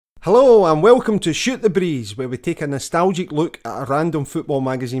Hello and welcome to Shoot the Breeze, where we take a nostalgic look at a random football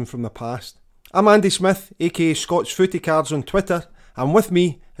magazine from the past. I'm Andy Smith, aka Scott's Footy Cards on Twitter, and with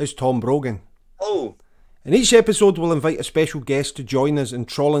me is Tom Brogan. Hello. In each episode we'll invite a special guest to join us in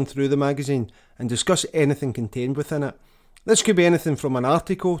trawling through the magazine and discuss anything contained within it. This could be anything from an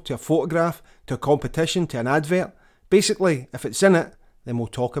article, to a photograph, to a competition, to an advert. Basically, if it's in it, then we'll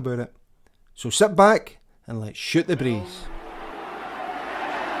talk about it. So sit back and let's shoot the breeze.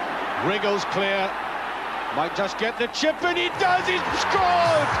 Wriggles clear, might just get the chip, and he does, he's scored!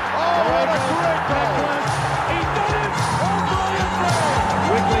 Oh, what a great goal! He's done it! Oh, brilliant play!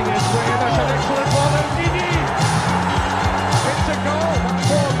 Wiggling his way, that's an excellent one, and Didi! It's a goal, that's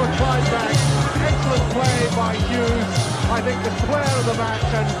four for Clydebank. Excellent play by Hughes. I think the player of the match,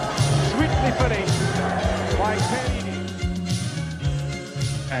 and sweetly finished by Penny.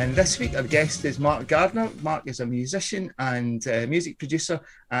 And this week our guest is Mark Gardner. Mark is a musician and music producer,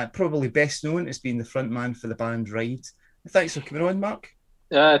 probably best known as being the frontman for the band Ride. Thanks for coming on, Mark.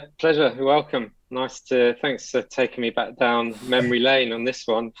 Pleasure, you're welcome. Thanks for taking me back down memory lane on this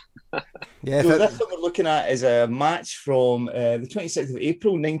one. Yeah, So this one we're looking at is a match from the 26th of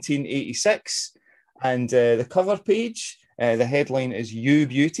April 1986, and the cover page, the headline is You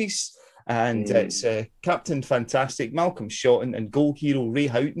Beauties. And it's Captain Fantastic Malcolm Shotton and goal hero Ray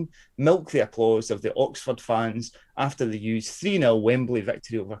Houghton milk the applause of the Oxford fans after the U's 3-0 Wembley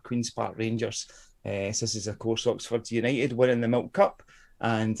victory over Queen's Park Rangers. So this is, of course, Oxford United winning the Milk Cup.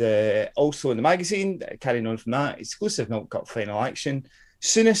 And also in the magazine, carrying on from that, exclusive Milk Cup final action.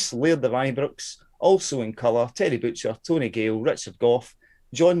 Soonest, Laird of Ibrox, also in colour, Terry Butcher, Tony Gale, Richard Gough,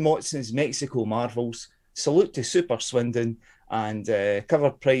 John Motson's Mexico Marvels, Salute to Super Swindon, and cover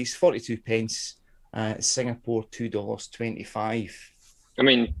price 42 pence, Singapore $2.25. I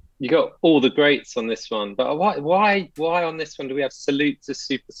mean, you got all the greats on this one, but why on this one do we have Salute to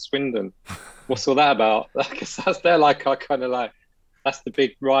Super Swindon? What's all that about? Because they're like our kind of like, that's the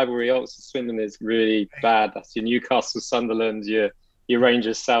big rivalry. Oxford Swindon is really bad. That's your Newcastle Sunderland, your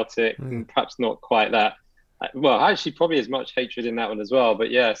Rangers Celtic, and perhaps not quite that. Well, actually, probably as much hatred in that one as well. But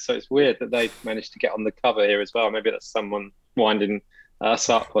yeah, so it's weird that they've managed to get on the cover here as well. Maybe that's someone winding us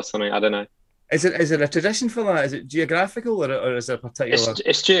up or something. I don't know. Is it a tradition for that? Is it geographical or is there a particular?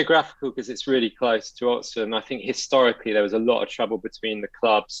 It's geographical because it's really close to Oxford. And I think historically there was a lot of trouble between the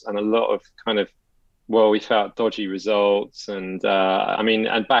clubs and a lot of kind of, well, we felt dodgy results. And I mean,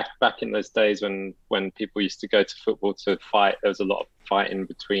 and back in those days when people used to go to football to fight, there was a lot of fighting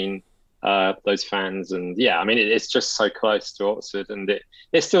between those fans. And yeah, I mean, it's just so close to Oxford, and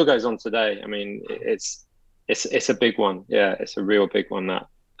it still goes on today. I mean, it's a big one. Yeah, it's a real big one. That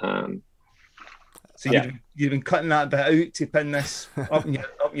So you've been cutting that bit out to pin this up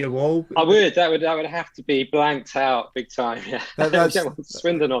your wall. I would. That would have to be blanked out big time. Yeah, that's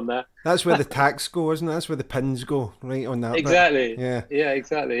Swindon on there. That's where the tags go, isn't it? That's where the pins go, right on that. Exactly. Bit. Yeah,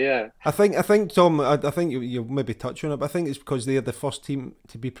 exactly. Yeah. I think Tom. I think you'll maybe touch on it, but I think it's because they're the first team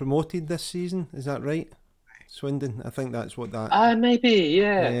to be promoted this season. Is that right? Swindon. I think that's what that. Maybe.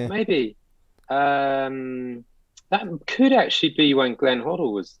 Yeah. Maybe. That could actually be when Glenn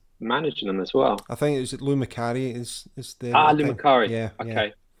Hoddle was managing them as well. I think it was Lou Macari is the Lou Macari. Yeah. Okay. Yeah.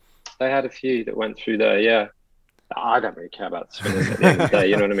 They had a few that went through there. Yeah. I don't really care about the Swindon at the end of the day.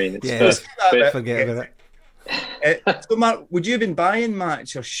 You know what I mean? It's forget about it. So, Mark, would you have been buying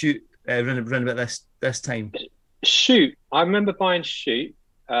Match or Shoot around about this time? Shoot. I remember buying Shoot.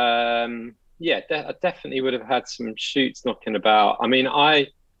 I definitely would have had some Shoots knocking about. I mean, I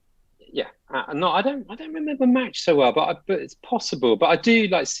don't remember Match so well, but it's possible. But I do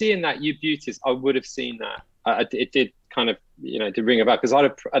like seeing that You Beauties. I would have seen that. It did kind of, did ring a bell, because I'd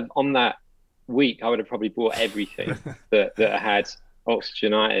have on that week I would have probably bought everything that had Oxford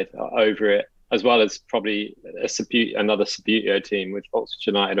United over it, as well as probably another Subbuteo team with Oxford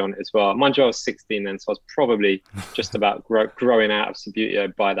United on it as well. Mind you, I was 16 then, so I was probably just about growing out of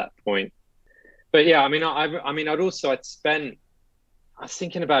Subbuteo by that point. But yeah, I was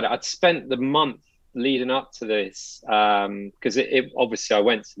thinking about it. I'd spent the month leading up to this because it obviously I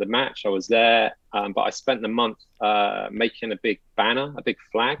went to the match. I was there, but I spent the month making a big banner, a big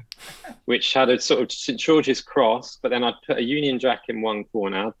flag, which had a sort of St George's cross. But then I'd put a Union Jack in one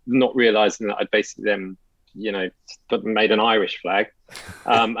corner, not realising that I'd basically then, made an Irish flag,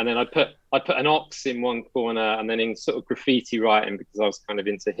 and then I'd put an ox in one corner, and then in sort of graffiti writing, because I was kind of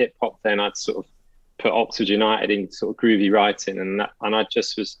into hip hop then, I'd sort of put Oxford United in sort of groovy writing, and I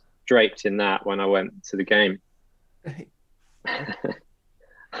just was draped in that when I went to the game.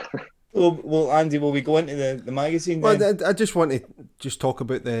 Well, Andy, will we go into the magazine then? Well, I just want to talk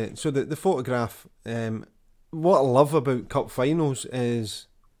about the photograph. What I love about cup finals is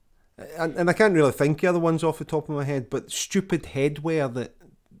And I can't really think of other ones off the top of my head, but stupid headwear that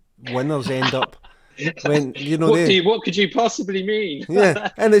winners end up when, you know, what could you possibly mean? Yeah,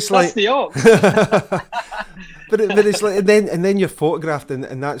 and it's that's like the Ox. but it's like, and then you're photographed,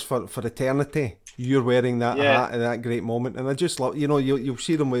 and that's for eternity. You're wearing that hat at that great moment, and I just love, you know, you'll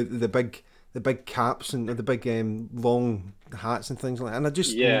see them with the big caps and the big long hats and things like that. And I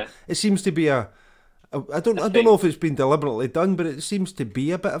just, it seems to be I don't know if it's been deliberately done, but it seems to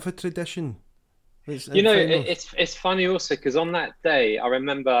be a bit of a tradition. It's funny also because on that day I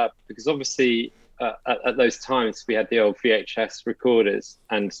remember, because obviously at those times we had the old VHS recorders,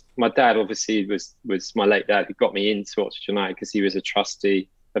 and my dad obviously was my late dad who got me into Oxford United because he was a trustee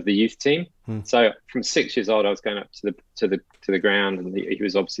of the youth team. So from 6 years old I was going up to the ground, and he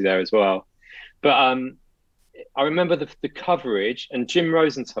was obviously there as well. But I remember the coverage, and Jim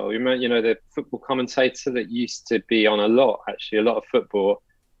Rosenthal, you know, the football commentator that used to be on a lot of football,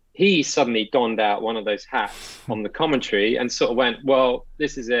 he suddenly donned out one of those hats on the commentary and sort of went, well,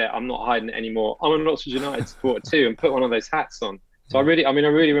 this is it, I'm not hiding it anymore, I'm an Oxford United supporter too, and put one of those hats on. So I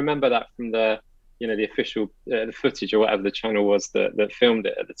really remember that from the, you know, the official the footage or whatever the channel was that filmed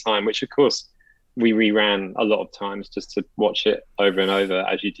it at the time, which of course we reran a lot of times just to watch it over and over,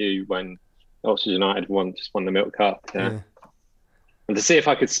 as you do when Oxford United won the Milk Cup. And to see if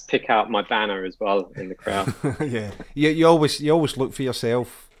I could pick out my banner as well in the crowd. You always look for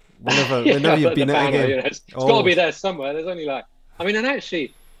yourself whenever you've been at a game. You know, it's got to be there somewhere. There's only and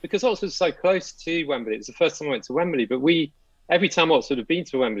actually, because Oxford's so close to Wembley, it's the first time I went to Wembley, but every time Oxford have been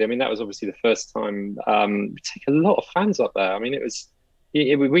to Wembley, I mean, that was obviously the first time. We take a lot of fans up there. I mean, it was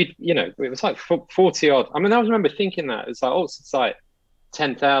like 40 odd. I mean, I remember thinking that it's like Oxford's like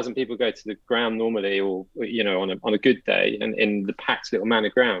 10,000 people go to the ground normally, or, you know, on a good day, and in the packed little manor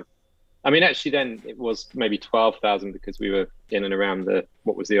ground. I mean, actually then it was maybe 12,000 because we were in and around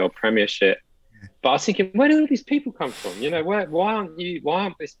what was the old Premiership. But I was thinking, where do all these people come from? You know, why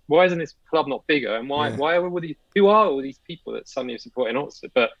isn't this club not bigger? And who are all these people that suddenly are supporting Oxford?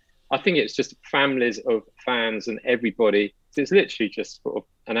 But I think it's just families of fans and everybody. It's literally just sort of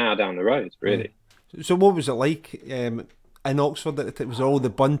an hour down the road, really. So what was it like in Oxford? That it was all the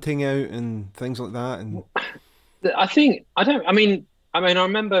bunting out and things like that? And I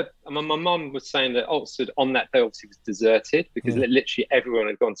remember my mum was saying that Oxford on that day obviously was deserted because literally everyone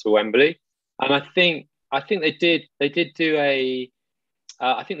had gone to Wembley. And I think they did do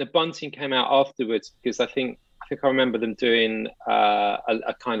I think the bunting came out afterwards, because I think I remember them doing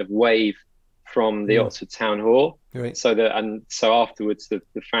a kind of wave from the Oxford Town Hall. Right. So afterwards the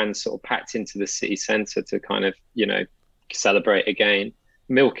fans sort of packed into the city centre to kind of, you know, celebrate again,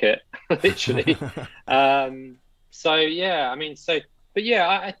 milk it, literally. I mean,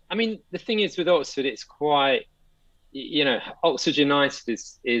 the thing is with Oxford, it's quite, you know, Oxford United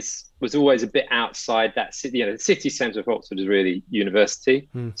was always a bit outside that city. You know, the city centre of Oxford is really university,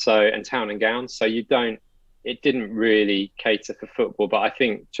 and town and gown. So it didn't really cater for football. But I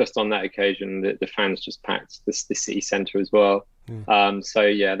think just on that occasion, the fans just packed the city centre as well.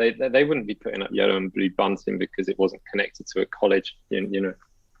 They wouldn't be putting up yellow and blue bunting because it wasn't connected to a college. You know.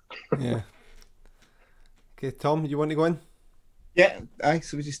 Yeah. Okay, Tom, you want to go in? Yeah,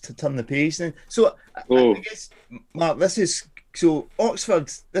 so we just turn the page then. So I guess, Mark, so Oxford,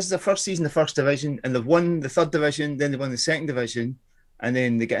 this is the first season, the first division, and they've won the third division, then they won the second division, and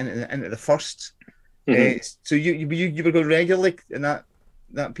then they get into the first. So you were going regularly in that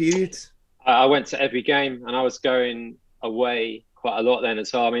period? I went to every game, and I was going away quite a lot then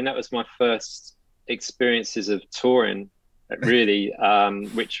as well. I mean, that was my first experiences of touring, really,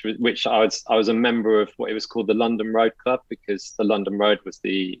 which I was a member of what it was called the London Road Club, because the London Road was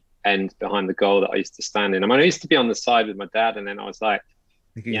the end behind the goal that I used to stand in. I mean, I used to be on the side with my dad, and then I was like,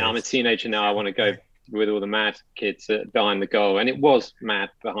 I'm a teenager now, I want to go with all the mad kids behind the goal. And it was mad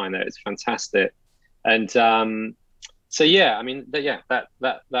behind there. It's fantastic. And I mean,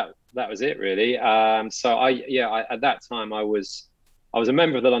 that was it really. So I at that time I was a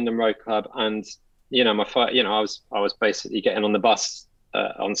member of the London Road Club, and you know, I was basically getting on the bus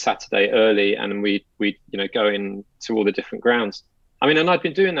on Saturday early, and we you know, go in to all the different grounds. I mean, and I'd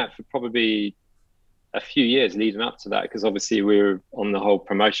been doing that for probably a few years leading up to that, because obviously we were on the whole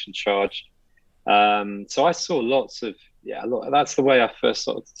promotion charge. So I saw lots of that's the way I first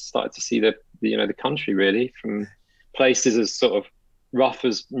sort of started to see the country, really, from places as sort of rough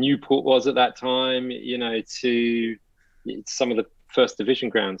as Newport was at that time, you know, to some of the first division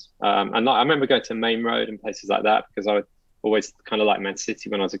grounds. And I remember going to Main Road and places like that, because I always kind of liked Man City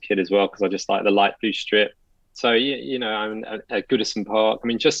when I was a kid as well, because I just like the light blue strip. So, you know, I'm at Goodison Park. I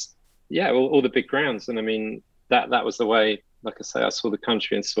mean, just, all the big grounds. And I mean, that was the way like I say, I saw the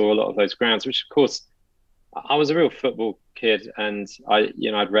country and saw a lot of those grounds, which of course I was a real football kid, and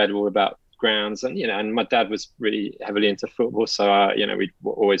I'd read all about grounds, and and my dad was really heavily into football, so we'd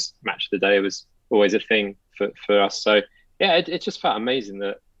always match of the day was always a thing for us. So yeah, it just felt amazing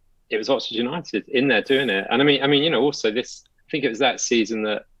that it was Oxford United in there doing it. And I mean, also this, I think it was that season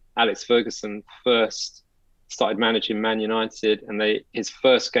that Alex Ferguson first started managing Man United, and his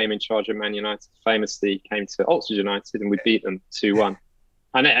first game in charge of Man United famously came to Oxford United, and we beat them 2-1.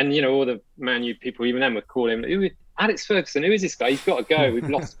 And all the Man U people, even then, were calling him, Alex Ferguson, who is this guy? He's got to go. We've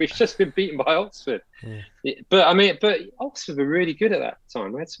lost. We've just been beaten by Oxford. Yeah. But Oxford were really good at that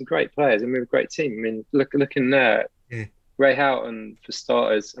time. We had some great players, and we were a great team. I mean, looking there, Ray Houghton for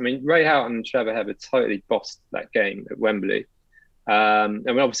starters. I mean, Ray Houghton and Trevor Hebbert totally bossed that game at Wembley. And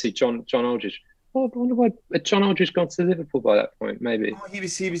obviously John Aldridge. Oh, I wonder why John Aldridge gone to Liverpool by that point. Maybe he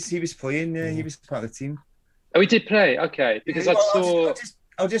was playing. He was part of the team. Oh, he did play. Okay, because I saw.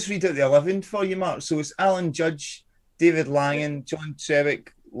 I'll just read out the 11 for you, Mark. So it's Alan Judge, David Langan, John Trevick,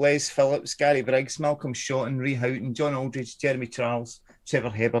 Les Phillips, Gary Briggs, Malcolm Shotton, Ray Houghton, John Aldridge, Jeremy Charles,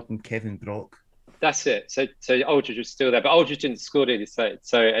 Trevor Hebbert, and Kevin Brock. That's it. So Aldridge was still there, but Aldridge didn't score, did he? So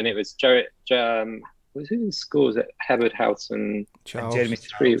and it was who scores at Hebbert, Houghton, Charles. Jeremy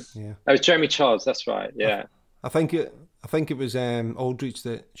Charles. Yeah. That was Jeremy Charles. That's right. Yeah. I think it was Aldridge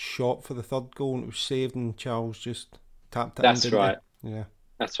that shot for the third goal, and it was saved, and Charles just tapped it. That's in, right. Yeah.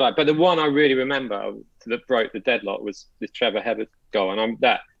 That's right. But the one I really remember that broke the deadlock was the Trevor Hebbert goal, and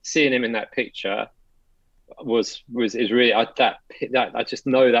seeing him in that picture is really I just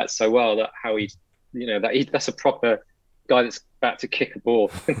know that so well, that how that's a proper guy that's about to kick a ball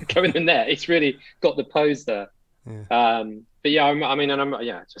and go in the net. He's really got the pose there. Yeah. But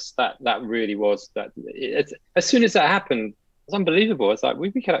yeah, just that really was that. As soon as that happened, it was unbelievable. It's like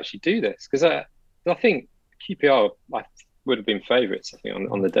we could actually do this, because I think QPR would have been favourites, I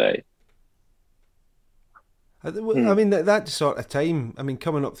think, on the day. I mean, that sort of time, I mean,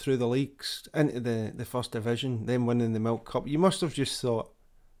 coming up through the leagues into the first division, then winning the Milk Cup, you must have just thought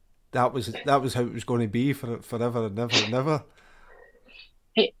that was how it was going to be forever and never and never.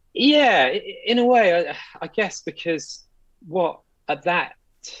 Yeah, in a way, I guess, because at that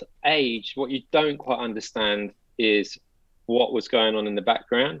age, what you don't quite understand is what was going on in the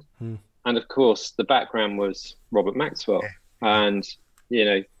background. And of course, the background was Robert Maxwell, and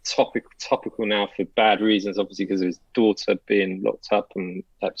topical now for bad reasons, obviously, because of his daughter being locked up and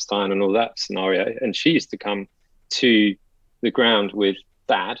Epstein and all that scenario. And she used to come to the ground with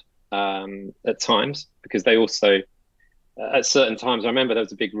Dad at times, because they also, at certain times, I remember there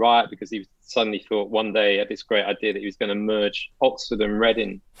was a big riot because he suddenly thought one day, had this great idea that he was going to merge Oxford and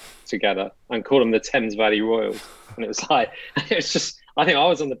Reading together and call them the Thames Valley Royals. And it was like, it's just, I think I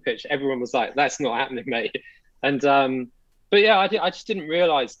was on the pitch. Everyone was like, "That's not happening, mate." And but yeah, I just didn't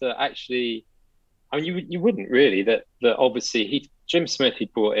realise that actually. I mean, you wouldn't really that obviously Jim Smith he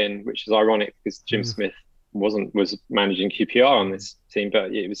brought in, which is ironic because Jim Smith was managing QPR on this team,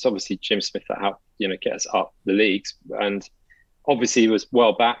 but it was obviously Jim Smith that helped get us up the leagues, and obviously he was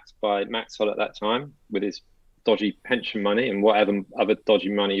well backed by Maxwell at that time with his dodgy pension money and whatever other dodgy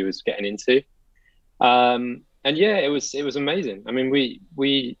money he was getting into. And yeah, it was amazing. I mean,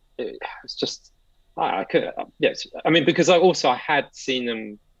 it was just, I could, yes. I mean, because I had seen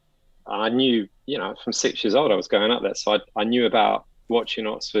them. I knew, from 6 years old I was going up there, so I knew about watching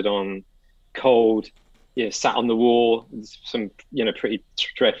Oxford on cold, sat on the wall, some pretty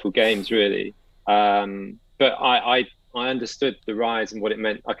dreadful games really. But I understood the rise and what it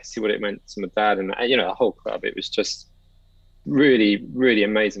meant. I could see what it meant to my dad and the whole club. It was just really, really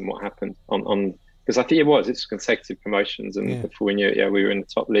amazing what happened on. Because I think it's consecutive promotions, and before we knew it, we were in the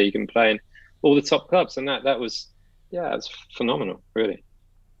top league and playing all the top clubs, and that was it was phenomenal, really.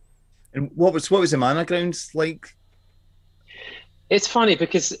 And what was the manor grounds like? It's funny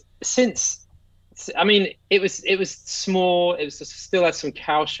because it was small. It was still had some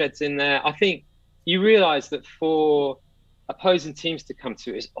cow sheds in there. I think you realise that for opposing teams to come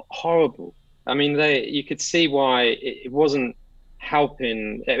to, it's horrible. I mean, you could see why it wasn't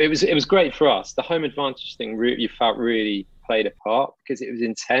helping. It was great for us. The home advantage thing, you felt really played a part because it was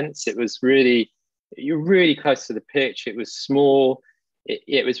intense. It was really, you're really close to the pitch. It was small.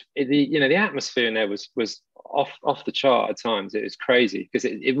 The atmosphere in there was off the chart at times. It was crazy because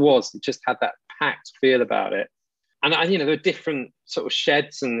it just had that packed feel about it. And there were different sort of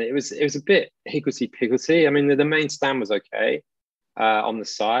sheds, and it was a bit higgledy-piggledy. I mean, the main stand was okay on the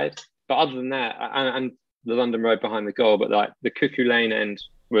side, but other than that, and the London Road behind the goal, but like the Cuckoo Lane end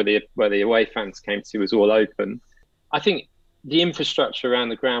where the away fans came to was all open. I think the infrastructure around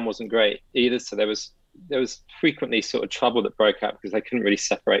the ground wasn't great either. So there was there was frequently sort of trouble that broke out because they couldn't really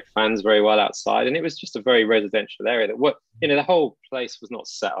separate fans very well outside, and it was just a very residential area that the whole place was not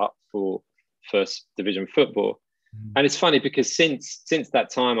set up for first division football. And it's funny because since that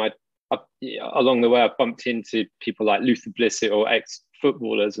time, I along the way I bumped into people like Luther Blissett or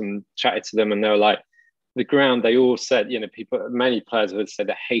ex-footballers and chatted to them, and they were like, the ground, they all said, many players had said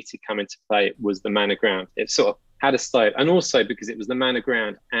they hated coming to play was the Manor Ground. It sort of had a slope, and also because it was the Manor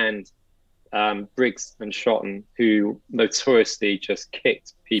Ground and Briggs and Shotton, who notoriously just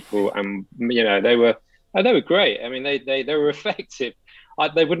kicked people, and they were great. I mean, they were effective.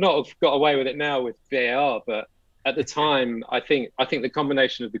 They would not have got away with it now with VAR, but at the time, I think the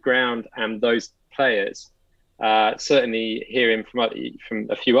combination of the ground and those players, certainly hearing from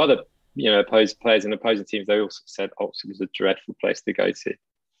a few other opposed players in opposing teams, they also said Oxford was a dreadful place to go to.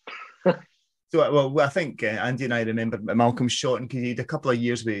 So, well, I think Andy and I remember Malcolm Shotton because he had a couple of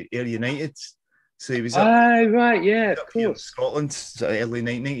years with Ayr United. So he was up, right, yeah, of course, in Scotland, sort of early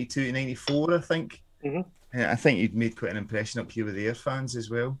 92 to 94, I think. Mm-hmm. And I think he'd made quite an impression up here with the Ayr fans as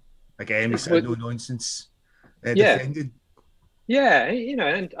well. Again, he said no nonsense defending. Yeah,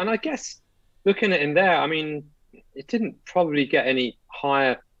 and I guess looking at him there, I mean, it didn't probably get any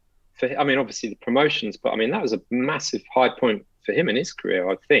higher obviously the promotions, but I mean, that was a massive high point for him in his career,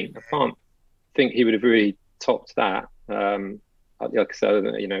 I think. I can't think he would have really topped that. Like I said,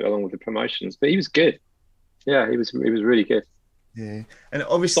 along with the promotions, but he was good. Yeah, he was really good. Yeah, and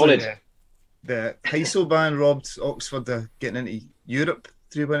obviously the Heysel ban robbed Oxford of getting into Europe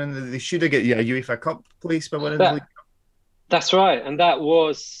through winning. They should have got a UEFA Cup place by winning the league. That's right, and that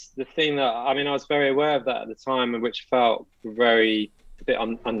was the thing that I was very aware of that at the time, and which felt very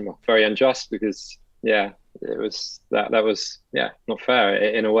very unjust because it was that was not fair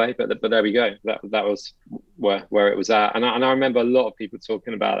in a way, but there we go. That was where it was at, and I remember a lot of people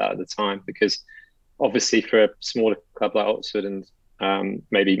talking about that at the time because obviously for a smaller club like Oxford and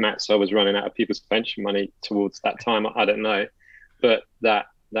maybe Maxwell was running out of people's pension money towards that time. I don't know, but that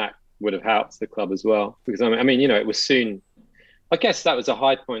would have helped the club as well because it was soon. I guess that was a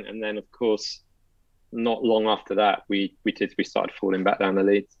high point, and then of course, not long after that, we started falling back down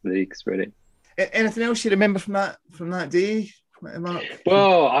the leagues really. Anything else you remember from that day, Mark?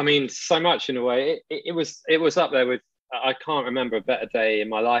 Well, so much in a way. It was up there with. I can't remember a better day in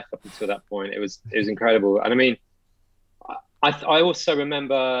my life up until that point. It was incredible, and I also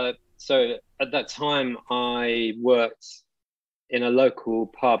remember. So at that time, I worked in a local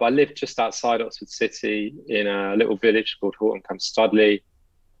pub. I lived just outside Oxford City in a little village called Horton-cum-Studley,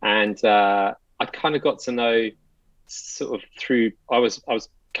 and I kind of got to know sort of through. I was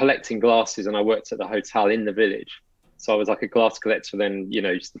collecting glasses, and I worked at the hotel in the village, so I was like a glass collector. Then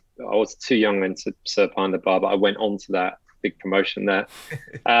I was too young then to serve behind the bar, but I went on to that big promotion there.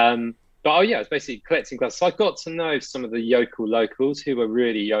 But I was basically collecting glasses. So I got to know some of the locals who were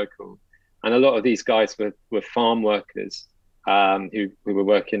really yokel, and a lot of these guys were farm workers who were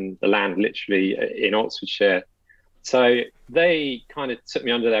working the land literally in Oxfordshire. So they kind of took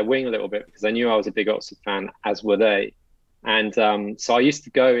me under their wing a little bit because they knew I was a big Oxford fan, as were they. And so I used to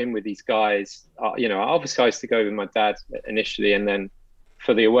go in with these guys. Obviously I used to go with my dad initially, and then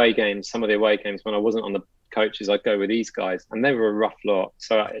for the away games, some of the away games when I wasn't on the coaches, I'd go with these guys, and they were a rough lot.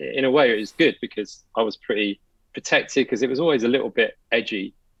 So in a way, it was good because I was pretty protected because it was always a little bit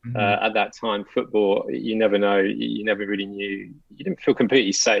edgy at that time. Football, you never know. You never really knew. You didn't feel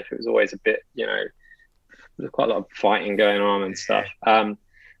completely safe. It was always a bit, there's quite a lot of fighting going on and stuff.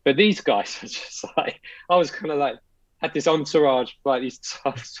 But these guys were just like, I was kind of like, had this entourage, like these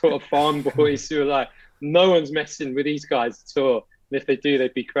tough sort of farm boys who were like, no one's messing with these guys at all. And if they do,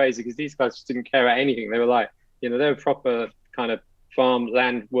 they'd be crazy because these guys just didn't care about anything. They were like, they were proper kind of farm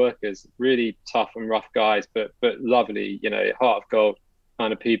land workers, really tough and rough guys, but lovely, heart of gold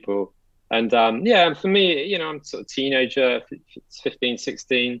kind of people. And and for me, I'm sort of teenager, 15,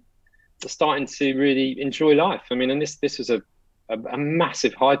 16, starting to really enjoy life. And this was a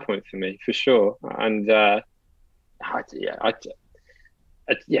massive high point for me, for sure. And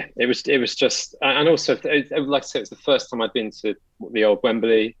it was just, and also, like I said, it was the first time I'd been to the old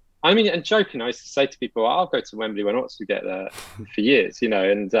Wembley. And joking, I used to say to people, I'll go to Wembley when Oxford get there for years, and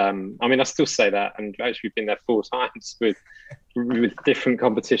I still say that, and actually we've been there 4 times with different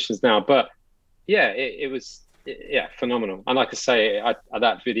competitions now, but it was phenomenal. And like I say,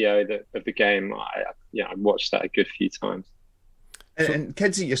 that video of the game, I watched that a good few times. And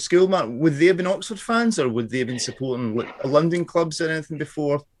kids at your school, Mark, would they have been Oxford fans, or would they have been supporting London clubs or anything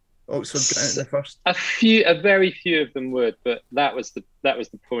before Oxford got into the first? A very few of them would, but that was the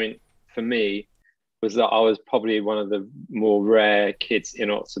point for me. was that I was probably one of the more rare kids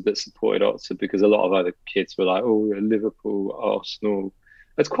in Oxford that supported Oxford, because a lot of other kids were like, oh, Liverpool, Arsenal.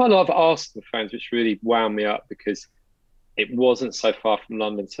 There's quite a lot of Arsenal fans, which really wound me up, because it wasn't so far from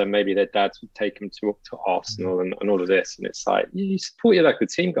London, so maybe their dads would take them to Arsenal and all of this. And it's like, you support your local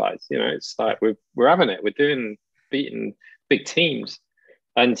team, guys. You know, it's like we're having it. We're beating big teams.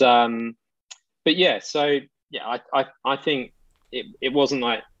 And but yeah, so yeah, I think it wasn't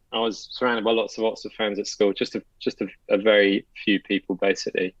like I was surrounded by lots of Oxford fans at school. Just a very few people,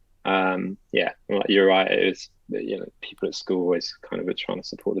 basically. Yeah, like you're right. It was, you know, people at school always kind of were trying to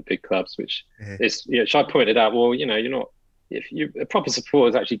support the big clubs, which is, you know, I pointed out, well, you know, you're not, if you a proper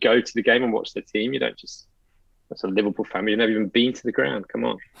supporters actually go to the game and watch the team. You don't just, that's a Liverpool fan, you've never even been to the ground. Come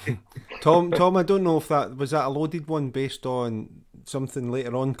on. Tom, I don't know if that was a loaded one based on something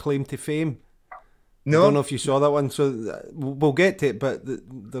later on, claim to fame. No, I don't know if you saw that one, so we'll get to it. But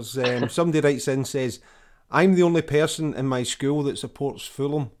there's somebody writes in, says, I'm the only person in my school that supports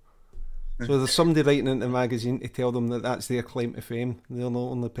Fulham. So there's somebody writing into the magazine to tell them that that's their claim to fame. They're the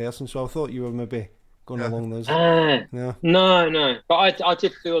only person. So I thought you were maybe going along those. No. But I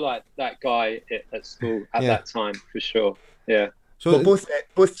did feel like that guy at school at that time, for sure. Yeah. So well,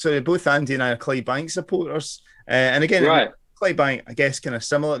 both Andy and I are Clydebank supporters, and again, right. Clydebank, I guess, kind of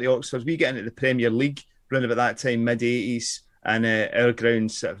similar to the Oxfords. We get into the Premier League around about that time, mid-80s, and our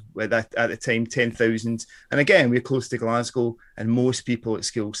grounds with at the time 10,000. And again, we're close to Glasgow, and most people at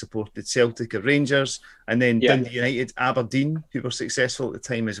school supported Celtic or Rangers, and then Dundee United, Aberdeen, who were successful at the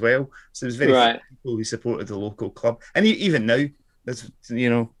time as well. So there's very few people who supported the local club, and even now, there's,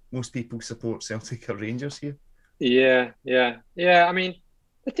 you know, most people support Celtic or Rangers here. Yeah. I mean,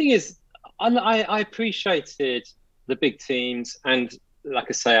 the thing is, I appreciated the big teams, and like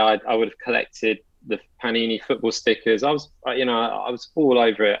I say, I would have collected the Panini football stickers. I was all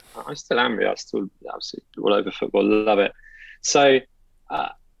over it. I still am really. I'm still absolutely all over football. Love it. So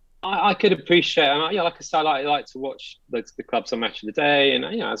I could appreciate, and like I said, I like to watch the clubs on Match of the Day, and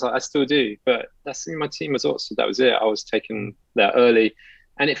I still do. But that's my team was Oxford. That was it. I was taken there early,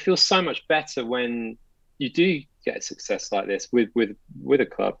 and it feels so much better when you do get success like this with a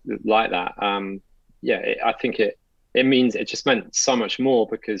club like that. I think it means it just meant so much more,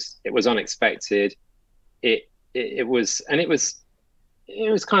 because it was unexpected. It was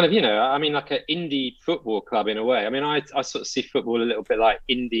kind of, I mean, like an indie football club in a way. I mean, I sort of see football a little bit like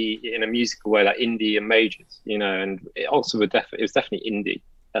indie in a musical way, like indie and majors, and Oxford it was definitely indie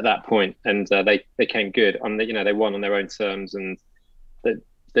at that point, and they came good, and they won on their own terms, and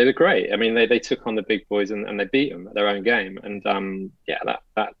they were great. I mean, they took on the big boys and they beat them at their own game, and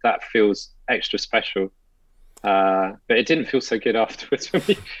that feels extra special. But it didn't feel so good afterwards when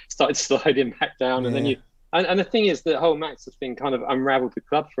we started sliding back down. And then and the thing is, the whole Maxwell thing kind of unraveled the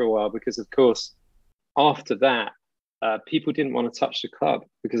club for a while, because of course, after that, people didn't want to touch the club,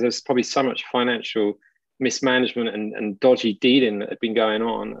 because there's probably so much financial mismanagement and dodgy dealing that had been going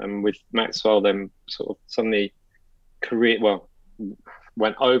on. And with Maxwell, then sort of suddenly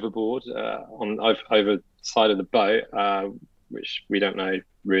went overboard over the side of the boat, which we don't know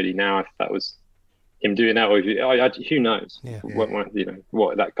really now if that was him doing that, or who knows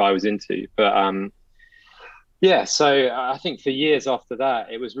what that guy was into. But so I think for years after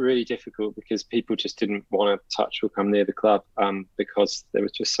that, it was really difficult, because people just didn't want to touch or come near the club, because there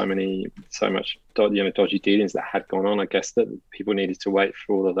was just so much dodgy dealings that had gone on. I guess that people needed to wait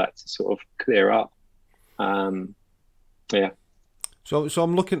for all of that to sort of clear up. So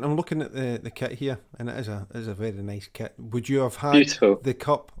I'm looking at the kit here, and it is a very nice kit. Would you have had the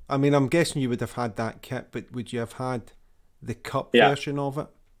cup? I mean, I'm guessing you would have had that kit, but would you have had the cup version of it?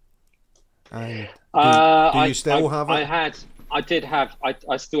 And do you still have it? I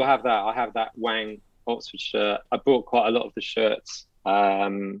still have that. I have that Wang Oxford shirt. I bought quite a lot of the shirts. I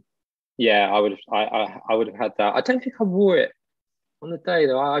would have had that. I don't think I wore it on the day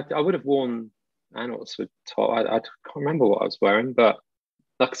though. I would have worn an Oxford top. I can't remember what I was wearing, but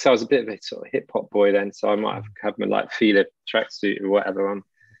like I said, I was a bit of a sort of hip hop boy then, so I might have had my like Fila tracksuit or whatever on,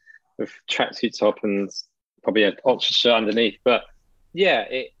 with tracksuit top and probably an Oxford shirt underneath. But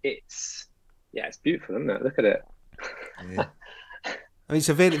it's beautiful, isn't it? Look at it. Yeah. I mean, it's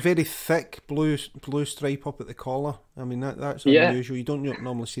a very, very thick blue stripe up at the collar. I mean, that's unusual. You don't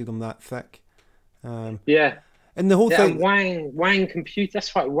normally see them that thick. And the whole thing. Wang computer.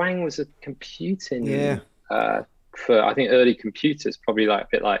 That's right. Wang was a computing. For I think early computers, probably like a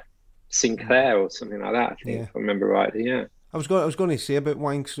bit like Sinclair or something like that. I think if I remember rightly. Yeah. I was going to say about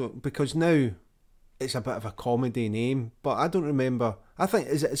Wang, because now it's a bit of a comedy name, but I don't remember. I think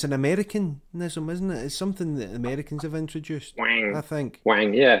it's an Americanism, isn't it? It's something that Americans have introduced. Wang. I think.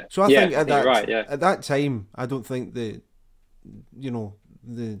 Wang, yeah. So I yeah, think I think you're right, yeah. at that time, I don't think the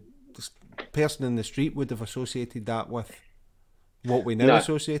person in the street would have associated that with what we now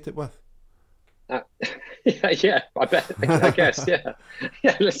associate it with. Yeah, I bet. I guess, yeah.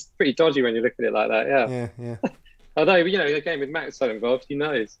 Yeah, it's pretty dodgy when you look at it like that, yeah. Yeah. Although, again, with Max so involved, who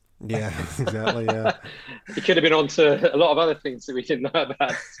knows? Yeah, exactly, yeah. He could have been on to a lot of other things that we didn't know about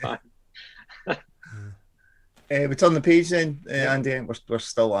at the time. We turn the page then, Andy. We're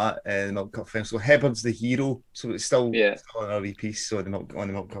still at the Milk Cup final. So Hibbard's the hero, so it's still an early piece. So on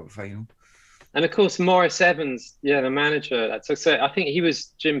the Milk Cup final, and of course Morris Evans, the manager. So I think he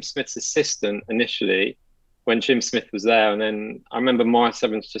was Jim Smith's assistant initially when Jim Smith was there, and then I remember Morris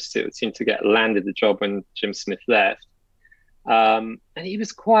Evans just seemed to get landed the job when Jim Smith left, and he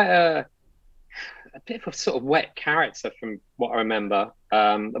was quite a bit of a sort of wet character from what I remember.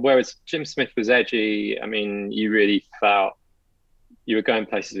 Whereas Jim Smith was edgy. I mean, you really felt you were going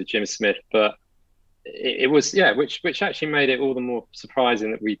places with Jim Smith, but it was, which actually made it all the more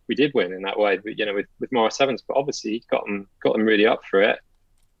surprising that we did win in that way, with Morris Evans. But obviously, he got them really up for it.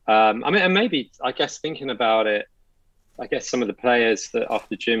 I mean, and maybe, I guess, thinking about it, I guess some of the players that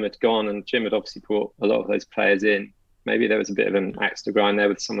after Jim had gone, and Jim had obviously brought a lot of those players in, maybe there was a bit of an axe to grind there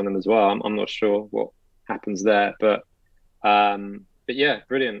with some of them as well. I'm not sure what happens there, but yeah,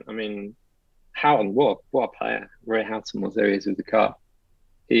 brilliant. I mean, Houghton, what a player Ray Houghton was. There he is with the car.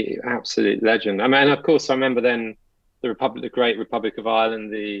 He absolute legend. I mean, of course, I remember then the Great Republic of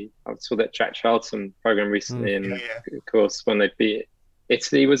Ireland. I saw that Jack Charlton program recently, and of course when they beat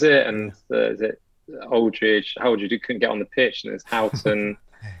Italy, was it? And is it Aldridge couldn't get on the pitch, and there's Houghton.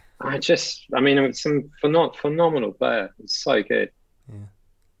 I mean, it was some phenomenal player. It was so good.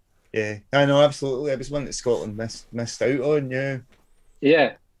 Yeah, I know, absolutely. It was one that Scotland missed out on.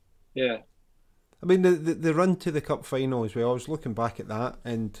 Yeah. I mean, the run to the cup final as well. I was looking back at that,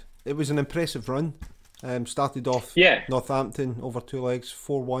 and it was an impressive run. Started off Northampton over 2 legs,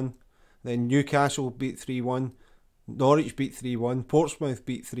 4-1. Then Newcastle beat 3-1. Norwich beat 3-1. Portsmouth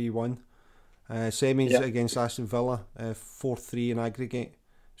beat 3-1. Semis against Aston Villa, 4-3 in aggregate.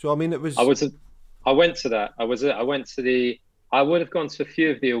 So I mean, it was. I went to that. I went to the. I would have gone to a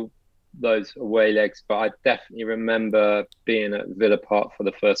few of those away legs, but I definitely remember being at Villa Park for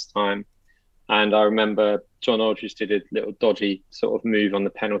the first time, and I remember John Aldridge did a little dodgy sort of move on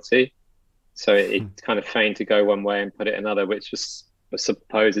the penalty, so it kind of feigned to go one way and put it another, which was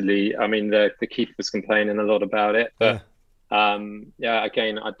supposedly. I mean, the keeper was complaining a lot about it, but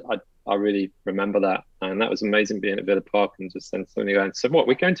again, I really remember that, and that was amazing being at Villa Park and just then suddenly going, so what,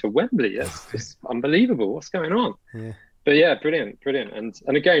 we're going to Wembley? That's just unbelievable. What's going on? Yeah. But yeah, brilliant. And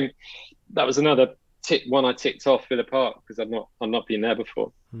again, that was another one I ticked off Villa Park because I've not been there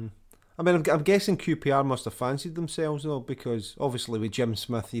before. I mean, I'm guessing QPR must have fancied themselves though, because obviously with Jim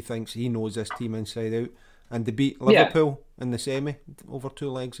Smith, he thinks he knows this team inside out, and they beat Liverpool in the semi over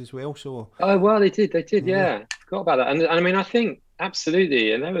 2 legs as well. So they did, yeah. Forgot about that. And I mean, I think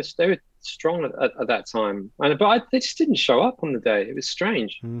absolutely, and they were strong at that time. They just didn't show up on the day. It was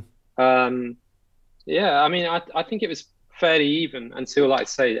strange. I mean, I think it was fairly even until, like I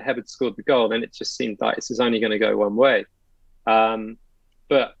say, Hibbard scored the goal. Then it just seemed like this is only going to go one way.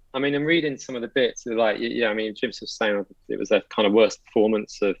 But I mean, I'm reading some of the bits. Like, I mean, Jim was saying it was their kind of worst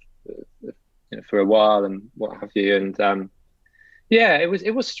performance of for a while and what have you. And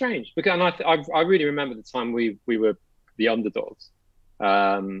it was strange because I really remember the time we were the underdogs.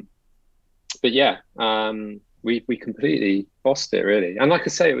 We completely lost it, really. And like I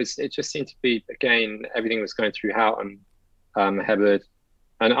say, it just seemed to be, again, everything was going through Houghton, Hibbard,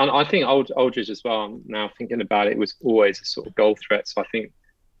 and I think Aldridge as well. Now thinking about it, was always a sort of goal threat. So I think,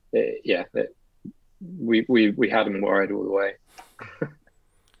 we had him worried all the way.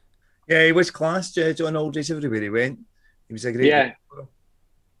 Yeah, he was class, John Aldridge, everywhere he went. He was a great player.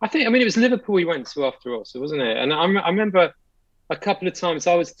 I mean, it was Liverpool he went to after all, so wasn't it? And I remember a couple of times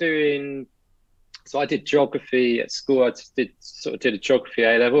I did geography at school. I did a geography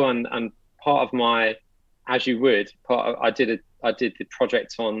A level, and part of my, as you would, I did the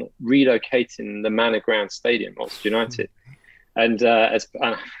project on relocating the Manor Ground Stadium, Oxford United. And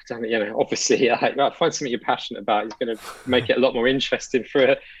obviously, I find something you're passionate about is going to make it a lot more interesting for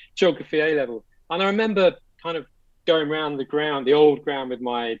a geography A level. And I remember kind of going around the ground, the old ground, with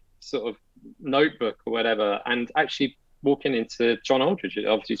my sort of notebook or whatever, and actually walking into John Aldridge.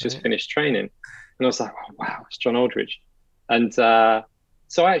 Obviously, just finished training, and I was like, "Oh wow, it's John Aldridge." And so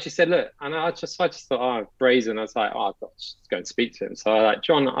I actually said, "Look," and I just thought, "Oh, brazen." I was like, "Oh, I've got to just go and speak to him." So I was like,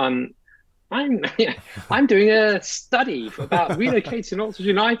 "John, I'm doing a study about relocating Oxford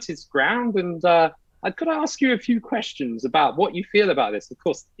United's ground, and could I ask you a few questions about what you feel about this? Of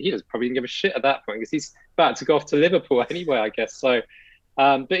course, he was probably gonna give a shit at that point because he's about to go off to Liverpool anyway, I guess. So,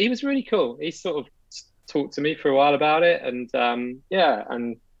 but he was really cool. He sort of talked to me for a while about it, and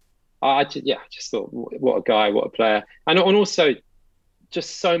and I just thought, what a guy, what a player, and also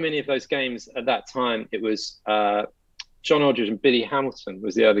just so many of those games at that time. It was John Aldridge and Billy Hamilton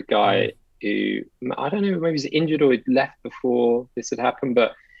was the other guy who, I don't know, maybe he was injured or he'd left before this had happened,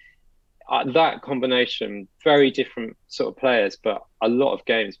 but that combination, very different sort of players, but a lot of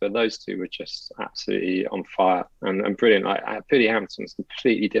games where those two were just absolutely on fire and brilliant. Like Billy Hamilton was a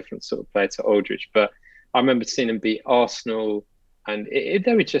completely different sort of player to Aldridge, but I remember seeing him beat Arsenal, and they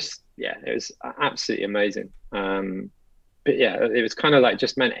were just, it was absolutely amazing. But yeah, it was kind of like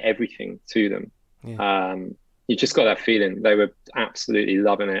just meant everything to them. Yeah. You just got that feeling they were absolutely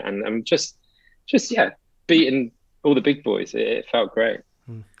loving it, and just beating all the big boys. It felt great.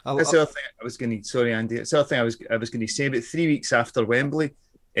 That's the other thing I was going to. Sorry, Andy. That's the other thing I was going to say. About 3 weeks after Wembley,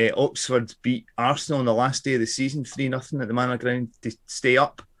 Oxford beat Arsenal on the last day of the season 3-0 at the Manor Ground to stay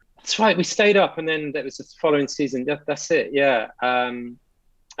up. That's right. We stayed up, and then that was the following season. That's it. Yeah.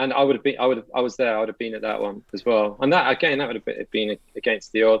 And I would have been. I was there. I would have been at that one as well. And that would have been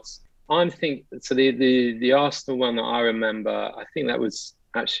against the odds. I'm thinking. So the Arsenal one that I remember, I think that was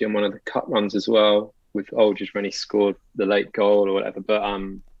actually on one of the cup runs as well, with Aldridge when he scored the late goal or whatever. But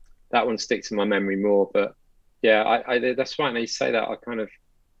that one sticks in my memory more. But yeah, I that's right. Now you say that,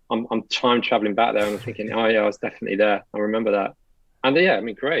 I'm time traveling back there and I'm thinking, oh yeah, I was definitely there. I remember that. And yeah, I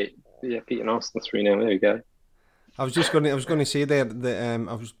mean, great. Yeah, beating Arsenal 3-0. There we go. I was going to say there that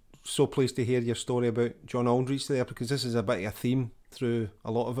I was so pleased to hear your story about John Aldridge there, because this is a bit of a theme through a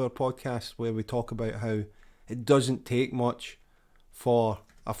lot of our podcasts where we talk about how it doesn't take much for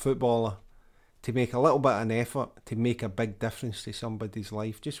a footballer to make a little bit of an effort to make a big difference to somebody's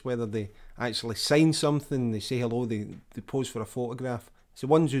life. Just whether they actually sign something, they say hello, they pose for a photograph. It's the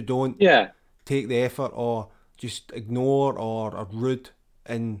ones who don't take the effort or just ignore or are rude,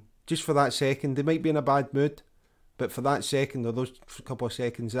 and just for that second, they might be in a bad mood, but for that second or those couple of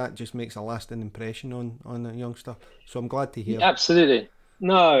seconds, that just makes a lasting impression on a youngster. So I'm glad to hear. Yeah, absolutely.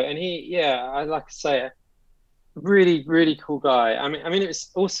 No, and I like to say, really, really cool guy. I mean, it was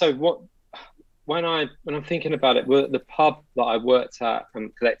also when I'm thinking about it, the pub that I worked at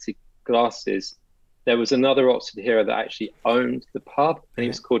and collected glasses, there was another Oxford hero that actually owned the pub, and he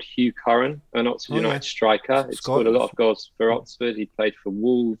was called Hugh Curran, an Oxford United striker. He scored a lot of goals for Oxford. He played for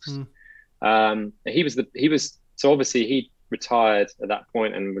Wolves. He was so obviously he retired at that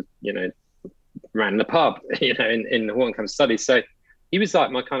point and ran the pub in the Horton Study. So he was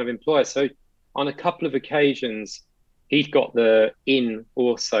like my kind of employer. So on a couple of occasions, he'd got the in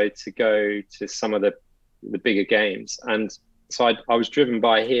also to go to some of the bigger games, and so I was driven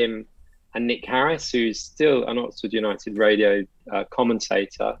by him and Nick Harris, who's still an Oxford United radio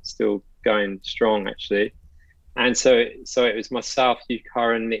commentator, still going strong actually. And so it was myself, Hugh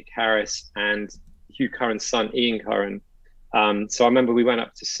Curran, Nick Harris, and Hugh Curran's son, Ian Curran. So I remember we went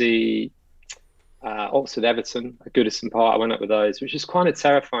up to see Oxford Everton at Goodison Park. I went up with those, which is kind of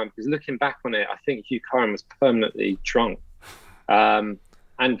terrifying because looking back on it, I think Hugh Curran was permanently drunk. And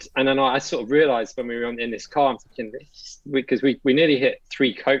then I sort of realised when we were in this car, I'm thinking, because we nearly hit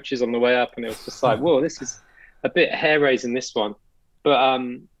 3 coaches on the way up, and it was just like, whoa, this is a bit hair-raising, this one. But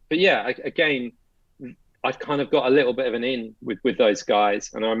yeah, again, I'd kind of got a little bit of an in with those guys,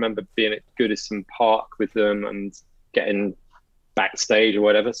 and I remember being at Goodison Park with them and getting backstage or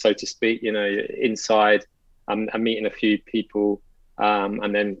whatever, so to speak, inside and meeting a few people,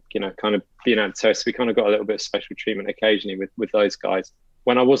 and then kind of being able to. So we kind of got a little bit of special treatment occasionally with those guys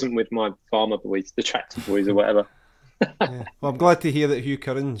when I wasn't with my farmer boys, the tractor boys or whatever. Yeah. Well, I'm glad to hear that Hugh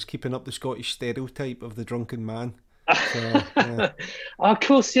Curran's keeping up the Scottish stereotype of the drunken man. So, yeah. Of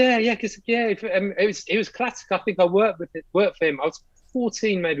course, because it was classic. I think I worked for him. I was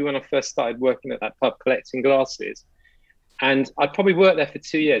 14 maybe when I first started working at that pub collecting glasses, and I probably worked there for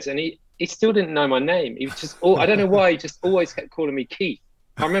 2 years, and he still didn't know my name. He was just I don't know why, he just always kept calling me Keith.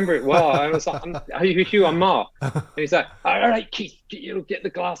 I remember it well. I was like, Hugh, I'm Mark. And he's like, all right, Keith, get the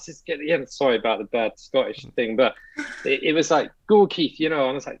glasses, sorry about the bad Scottish thing, but it was like, go Keith, and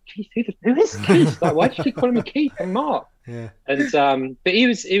I was like, Keith, who is Keith? Like, why do you keep calling me Keith? I'm Mark. Yeah. And but he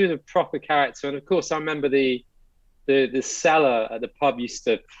was a proper character, and of course I remember the cellar at the pub used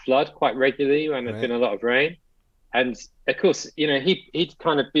to flood quite regularly when there'd been a lot of rain. And of course, he'd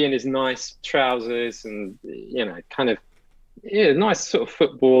kind of be in his nice trousers and kind of nice sort of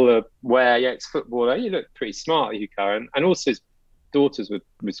footballer wear. Yeah, ex-footballer. He looked pretty smart, Hugh Curran, and also daughter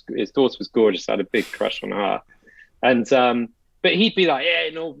was gorgeous. I had a big crush on her, and but he'd be like, yeah,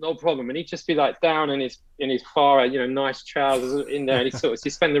 no problem, and he'd just be like down in his far, nice trousers in there, and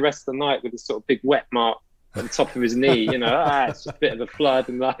he'd spend the rest of the night with this sort of big wet mark at the top of his knee, it's just a bit of a flood,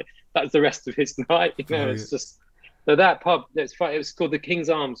 and like that's the rest of his night, it's just. So that pub, it's funny, it was called the King's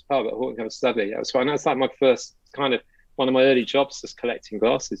Arms pub at Horton Study. That was fun. That's like my first kind of one of my early jobs, just collecting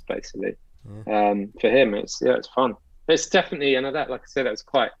glasses, basically. For him, it's fun. It's definitely, and that, like I said, that was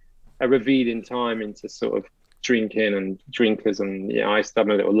quite a revealing time into sort of drinking and drinkers, and I used to have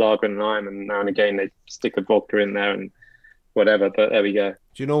a little lager and lime, and now and again they stick a vodka in there and whatever. But there we go.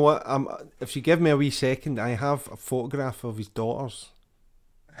 Do you know what? If you give me a wee second, I have a photograph of his daughters.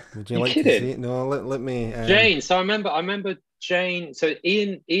 Would you like kidding? to see it? No, let me. Jane. So I remember Jane. So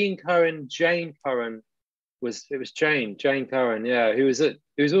Ian Curran, Jane Curran was Jane Curran. Yeah, who was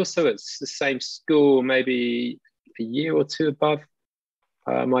also at the same school, maybe a year or two above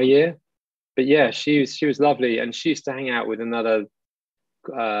my year. But yeah, she was lovely, and she used to hang out with another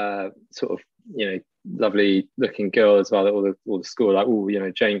sort of lovely looking girl as well. All the school,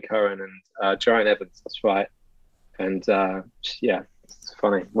 like Jane Curran and Joanne Evans. That's right. And yeah. It's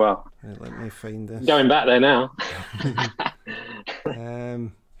funny. Wow. Right, let me find this. Going back there now. There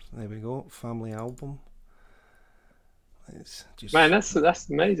we go. Family album. Let's just... Man, that's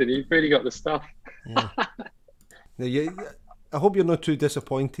amazing. You've really got the stuff. Yeah. Now, I hope you're not too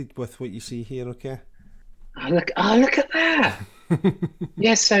disappointed with what you see here. Okay. Look at that.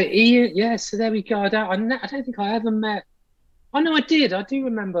 Yeah. So Ian. Yeah. So there we go. I don't think I ever met. Oh no, I did. I do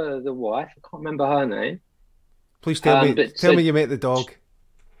remember the wife. I can't remember her name. Please tell me. Tell me you met the dog.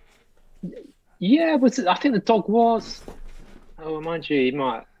 Yeah, I think the dog was. Oh, mind you, he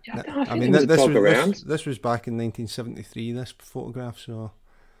might. Yeah, I mean, this was back in 1973. This photograph, so.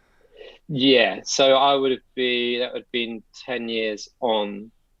 Yeah, so that would have been 10 years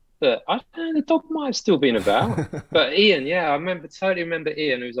on. But I don't know, the dog might have still been about. But Ian, yeah, I totally remember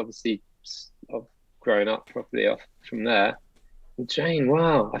Ian, who's obviously grown up properly off from there. And Jane,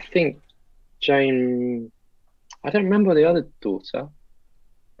 wow, I think Jane. I don't remember the other daughter,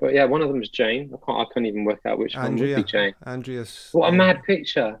 but yeah, one of them was Jane. I can't even work out which one would be Jane. Andrea's. What a mad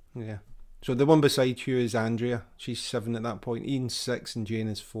picture! Yeah. So the one beside you is Andrea. She's 7 at that point. Ian's 6 and Jane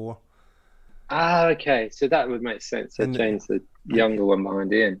is 4. Ah, okay. So that would make sense. So Jane's the younger one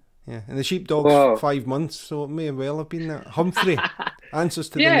behind Ian. Yeah, and the sheepdog's 5 months, so it may well have been that. Humphrey answers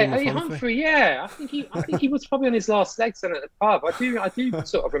to the name of Humphrey. Yeah, I think he was probably on his last legs then at the pub. I do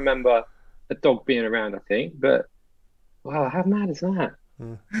sort of remember a dog being around, I think, but wow, how mad is that?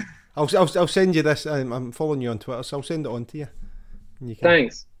 Yeah. I'll send you this. I'm following you on Twitter, so I'll send it on to you.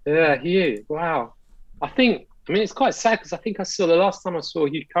 Thanks. Yeah, Hugh. Wow. I mean, it's quite sad because I think the last time I saw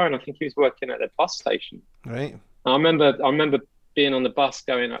Hugh Curran, I think he was working at the bus station. Right. I remember being on the bus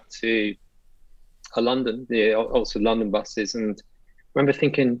going up to London, also London buses, and I remember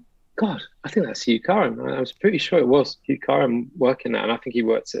thinking, God, I think that's Hugh Curran. I was pretty sure it was Hugh Curran working there, and I think he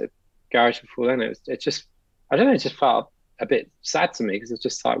worked at a garage before then. It just, I don't know, it just felt a bit sad to me because it's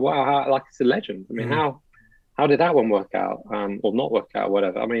just like, wow, it's a legend. I mean, how did that one work out, or not work out,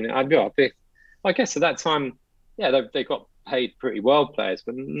 whatever. I mean, I guess at that time, yeah, they got paid pretty well, players,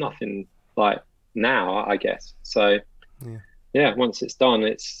 but nothing like now, I guess. So yeah, once it's done,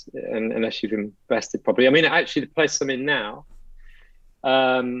 unless you've invested properly. I mean, actually, the place I'm in now,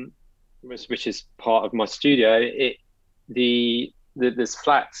 which is part of my studio, there's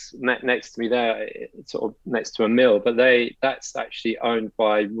flats next to me there, sort of next to a mill, but that's actually owned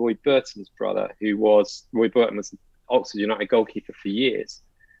by Roy Burton's brother, Roy Burton was an Oxford United goalkeeper for years.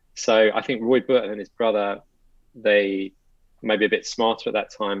 So I think Roy Burton and his brother, they maybe a bit smarter at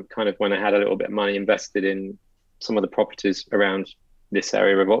that time, kind of when they had a little bit of money invested in some of the properties around this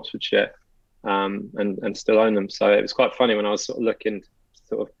area of Oxfordshire, and still own them. So it was quite funny when I was sort of looking to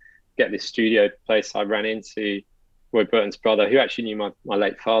sort of get this studio place, I ran into Roy Burton's brother, who actually knew my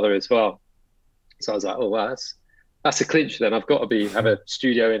late father as well. So I was like, oh wow, that's a clinch then. I've got to have a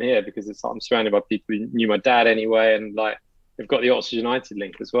studio in here because I'm surrounded by people who knew my dad anyway, and like they've got the Oxford United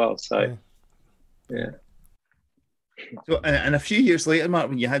link as well. So yeah. So, and a few years later, Mark,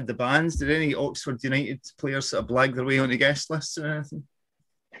 when you had the bands, did any Oxford United players sort of blag their way onto guest lists or anything?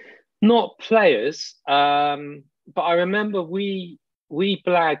 Not players, but I remember we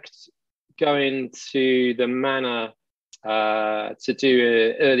blagged going to the Manor to do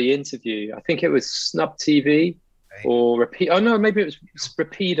an early interview. I think it was Snub TV or Repeat. Oh no, maybe it was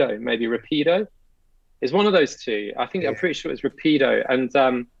Rapido. Maybe Rapido. It's one of those two. I think I'm pretty sure it was Rapido.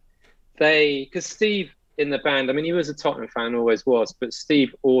 And because Steve in the band, I mean, he was a Tottenham fan, always was, but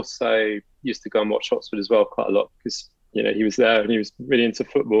Steve also used to go and watch Oxford as well quite a lot because he was there and he was really into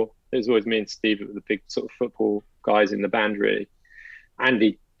football. It was always me and Steve that were the big sort of football guys in the band, really.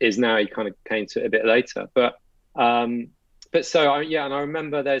 Andy is now, he kind of came to it a bit later. But so, and I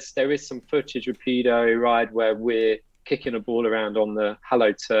remember there is some footage with Pedo Ride where we're kicking a ball around on the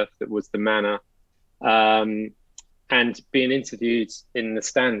hallowed turf that was the Manor, and being interviewed in the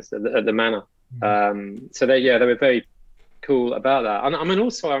stands at the Manor. So they were very cool about that. And I mean,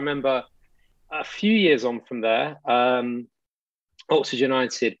 also I remember a few years on from there, Oxford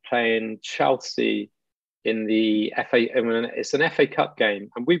United playing Chelsea in the FA. It's an FA Cup game,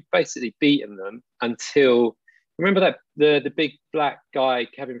 and we've basically beaten them until, remember that the big black guy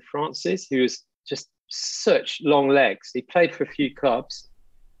Kevin Francis, who was just such long legs. He played for a few clubs.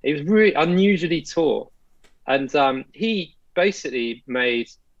 He was really unusually tall, and he basically made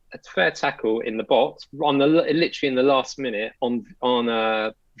a fair tackle in the box literally in the last minute on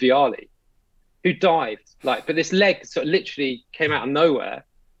Vialli, who dived, but this leg sort of literally came out of nowhere,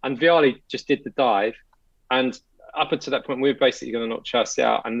 and Vialli just did the dive, and up until that point we were basically going to knock Chelsea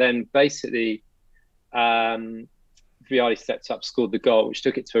out, and then basically Vialli stepped up, scored the goal, which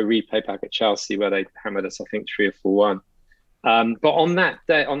took it to a replay back at Chelsea where they hammered us, I think 3 or 4-1. But on that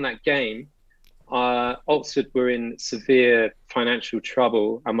day, on that game, Oxford were in severe financial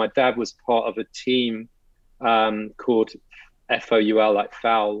trouble, and my dad was part of a team called FOUL, like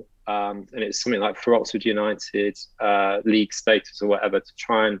foul, and it's something like for Oxford United league status or whatever, to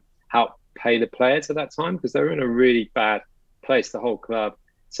try and help pay the players at that time, because they were in a really bad place, the whole club.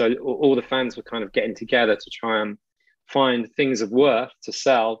 So all the fans were kind of getting together to try and find things of worth to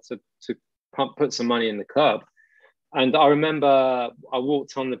sell to put some money in the club. And I remember I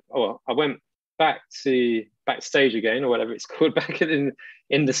walked I went backstage again, or whatever it's called, back in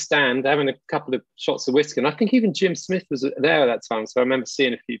the stand, having a couple of shots of whiskey. And I think even Jim Smith was there at that time. So I remember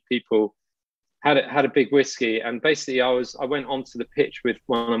seeing a few people had a big whiskey. And basically I went onto the pitch with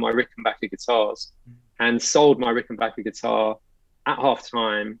one of my Rickenbacker guitars and sold my Rickenbacker guitar at half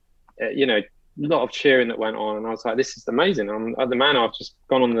time. A lot of cheering that went on. And I was like, this is amazing. I'm at the Manor. I've just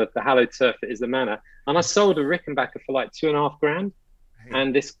gone on the hallowed turf that is the Manor. And I sold a Rickenbacker for like $2,500.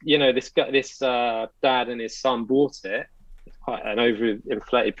 And this dad and his son bought it. It's quite an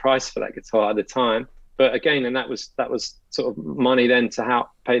overinflated price for that guitar at the time. But again, and that was sort of money then to help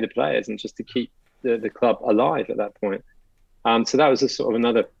pay the players and just to keep the club alive at that point. So that was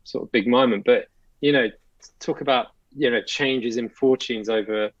another sort of big moment. But talk about changes in fortunes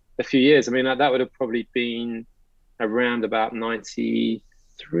over a few years. I mean, that would have probably been around about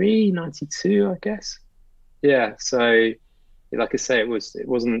 93, 92, I guess. Yeah. So, like I say, it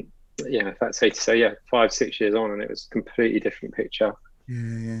wasn't, if that's safe to say, 5-6 years on, and it was a completely different picture.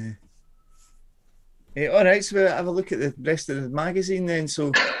 Yeah. All right, so we'll have a look at the rest of the magazine then.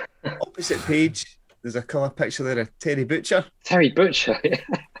 So, opposite page, there's a colour picture there of Terry Butcher. Terry Butcher, yeah.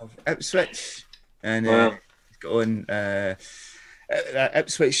 Of Ipswich. And wow. He's got on an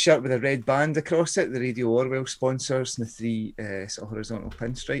Ipswich shirt with a red band across it, the Radio Orwell sponsors, and the 3 sort of horizontal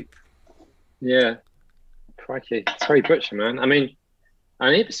pinstripe. Yeah. Crikey, Terry Butcher, man. I mean,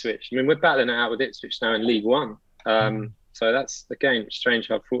 and Ipswich. I mean, we're battling it out with Ipswich now in League One. So that's, again, strange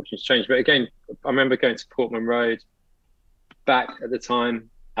how fortunes change. But again, I remember going to Portman Road back at that time,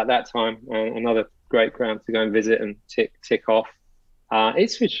 another great ground to go and visit and tick off.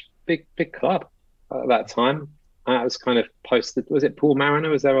 Ipswich, big club at that time. It was kind of posted. Was it Paul Mariner?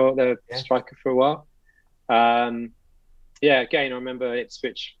 Was their striker for a while? Again, I remember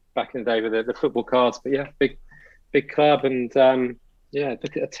Ipswich back in the day with the football cards, but big club. And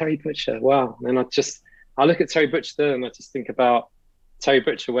look at Terry Butcher. Wow. And I look at Terry Butcher and I just think about Terry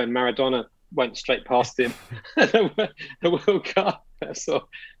Butcher when Maradona went straight past him at the World Cup. That's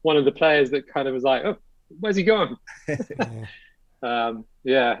one of the players that kind of was like, oh, where's he gone?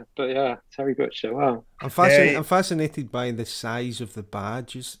 Terry Butcher. Wow. I'm fascinated by the size of the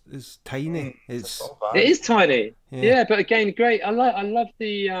badge. It's tiny. It is tiny. Yeah, but again, great. I love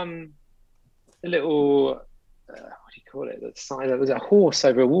the little what do you call it? The sign. There was a horse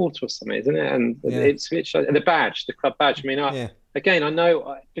over a water or something, isn't it? And Ipswich, the badge, the club badge. I mean, again, I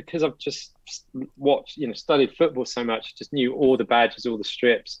know because I've just watched, studied football so much. Just knew all the badges, all the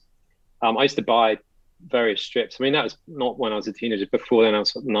strips. I used to buy various strips. I mean, that was not when I was a teenager. Before then, I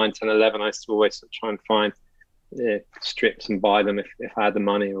was 9, 10, 11. I used to always try and find strips and buy them if I had the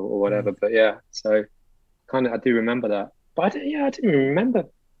money or whatever. But so kind of I do remember that. But I didn't even remember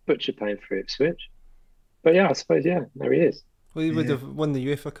Butcher playing for Ipswich. But I suppose there he is. Well, he would have won the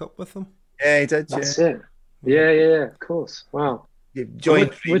UEFA Cup with them. Yeah, he did. That's it. Yeah, of course. Wow. He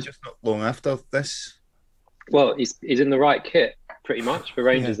joined just not long after this. Well, he's in the right kit pretty much for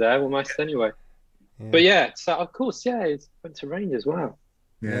Rangers there almost anyway. But yeah, so of course, yeah, he went to Rangers. Wow.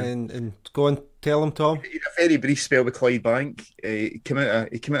 Yeah. And go on, tell him, Tom. He had a very brief spell with Clydebank. He came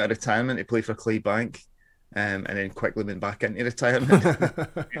out of retirement to play for Clydebank, and then quickly went back into retirement.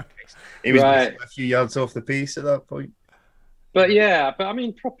 He was a few yards off the pace at that point. But yeah, I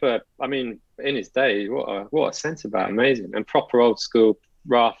mean, in his day, what a centre back, amazing, and proper old school,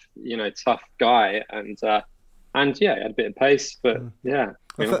 rough, tough guy, and yeah, he had a bit of pace, but yeah.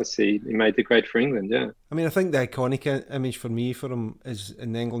 I mean, obviously, he made the grade for England, yeah. I mean, I think the iconic image for him is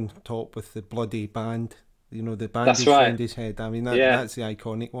in the England top with the bloody band, the bandage around his head. I mean, that's the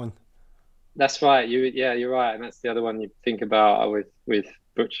iconic one. That's right. You're right, and that's the other one you think about with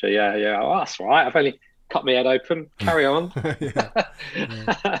Butcher. Yeah. Oh, that's right. I've only cut my head open. Carry on.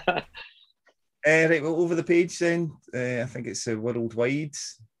 Right, well, over the page then, I think it's worldwide.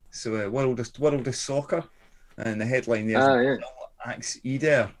 So world of soccer, and the headline there. Axe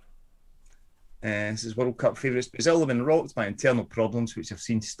Eder. This is World Cup favourites. Brazil have been rocked by internal problems, which have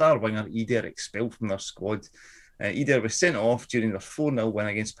seen star winger Eder expelled from their squad. Eder was sent off during their 4-0 win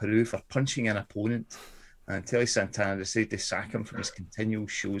against Peru for punching an opponent. And Telly Santana decided to sack him from his continual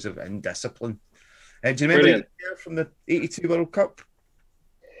shows of indiscipline. Do you remember Eder from the '82 World Cup?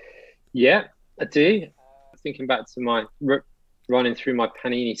 Yeah, I do. Thinking back to my running through my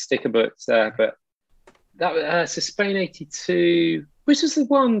Panini sticker books there, but that so Spain '82, which was the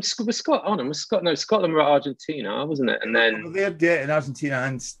one? Scotland were at Argentina, wasn't it? And then in Argentina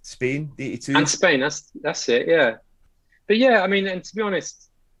and Spain, '82 and Spain. That's it, yeah. But yeah, I mean, and to be honest,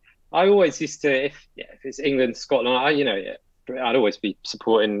 I always used to if it's England, Scotland, I'd always be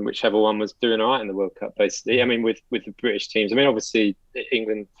supporting whichever one was doing all right in the World Cup. Basically, I mean, with the British teams. I mean, obviously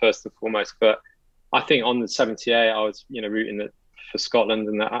England first and foremost, but I think on the '78, I was rooting for Scotland,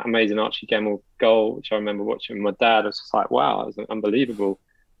 and that amazing Archie Gemmill goal, which I remember watching with my dad. I was just like, wow, that was unbelievable.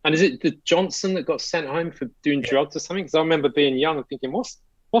 And is it the Johnson that got sent home for doing drugs or something? Because I remember being young and thinking, what's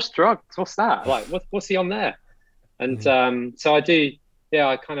drugs? What's that? Like, what's he on there? And so I do,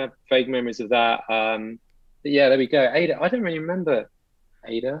 I kind of vague memories of that. But yeah, there we go. Ada, I don't really remember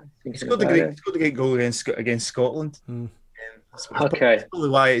Ada. He scored a great goal against Scotland. Okay, that's probably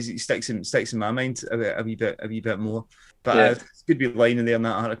why it sticks in my mind a wee bit more. But it's a good bit line in there in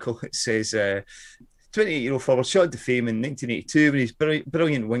that article. It says 28-year-old forward shot to fame in 1982 when his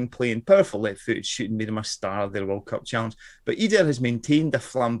brilliant wing play and powerful left-footed shooting made him a star of their World Cup challenge. But Eder has maintained a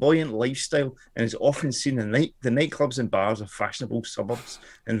flamboyant lifestyle and is often seen in the nightclubs and bars of fashionable suburbs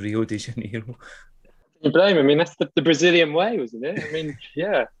in Rio de Janeiro. You blame him. I mean, that's the Brazilian way, wasn't it? I mean,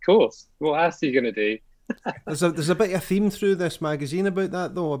 yeah, of course. What else are you going to do? There's a bit of theme through this magazine about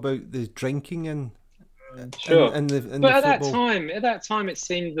that, though, about the drinking and sure. And but at that time, it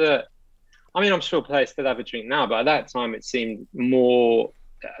seemed that. I mean, I'm sure players still have a drink now, but at that time, it seemed more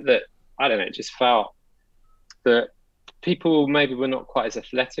that I don't know. It just felt that people maybe were not quite as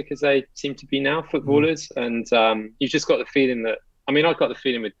athletic as they seem to be now, footballers, and you just got the feeling that. I mean, I got the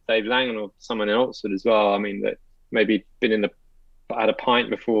feeling with Dave Langan or someone in Oxford as well. I mean, that maybe been had a pint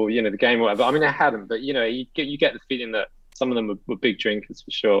before the game or whatever. I mean, I hadn't, but you get the feeling that some of them were big drinkers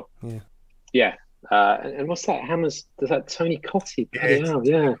for sure. Yeah. And what's that? Hammers? Does that Tony Cottee?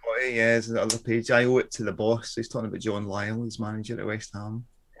 Yeah. It's another page. I owe it to the boss. He's talking about John Lyle, his manager at West Ham.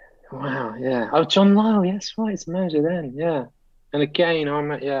 Wow. Yeah. Oh, John Lyle. Yes, right. He's manager then. Yeah. And again,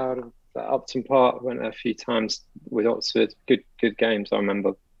 Upton Park went a few times with Oxford. Good games. I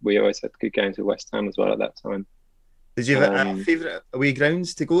remember we always had good games with West Ham as well at that time. Did you have a favourite away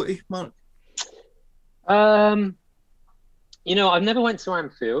grounds to go to, Mark? I've never went to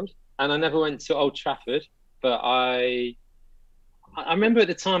Anfield and I never went to Old Trafford, but I remember at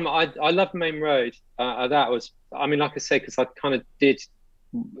the time I loved Main Road. That was, I mean, like I say, because I kind of did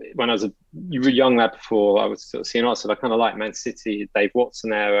when I was a young lad before I was sort of seeing Oxford. I kind of liked Man City, Dave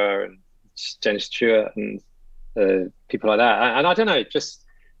Watson era, and Dennis Stewart and people like that. And I don't know, just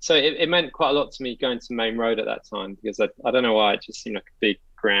so it meant quite a lot to me going to Main Road at that time because I don't know why, it just seemed like a big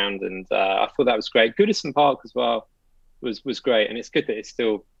ground, and I thought that was great. Goodison Park as well was great, and it's good that it's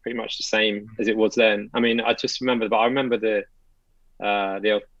still pretty much the same as it was then. I mean, I remember the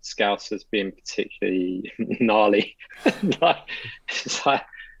old Scousers being particularly gnarly. Upton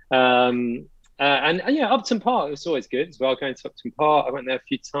Park was always good as well. Going to Upton Park, I went there a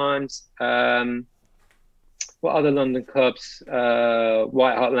few times. What other London clubs?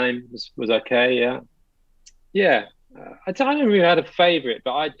 White Hart Lane was okay. Yeah. I don't really had a favourite,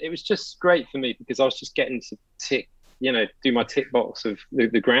 but it was just great for me because I was just getting to tick, do my tick box of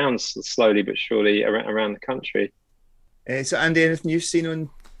the grounds slowly but surely around the country. So, Andy, anything you've seen on?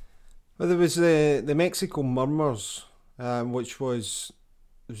 Well, there was the Mexico Murmurs, which was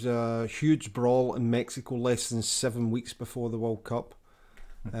was a huge brawl in Mexico less than 7 weeks before the World Cup,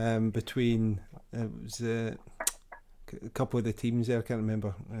 between it was a couple of the teams there. I can't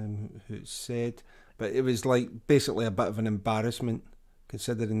remember who it said, but it was like basically a bit of an embarrassment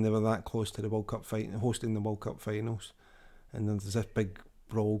considering they were that close to the World Cup fight, hosting the World Cup finals, and there's this big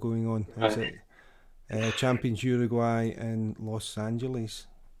brawl going on. Was it champions Uruguay and Los Angeles?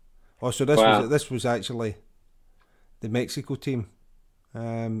 Oh, so this was actually the Mexico team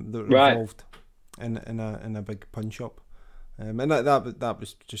that were involved in a big punch up, and that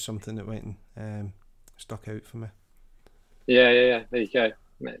was just something that went and stuck out for me. Yeah. There you go.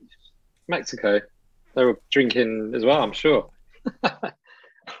 Mexico, they were drinking as well, I'm sure.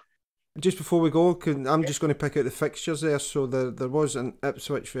 Just before we go, I'm just going to pick out the fixtures there. So there was an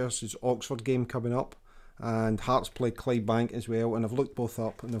Ipswich versus Oxford game coming up, and Hearts played Clydebank as well, and I've looked both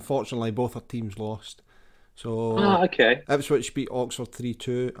up, and unfortunately both our teams lost. So okay. Ipswich beat Oxford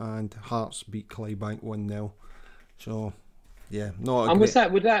 3-2 and Hearts beat Clydebank 1-0. So yeah, not a and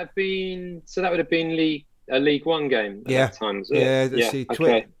great... would that have been a League One game at that time, was it? Yeah, let's see,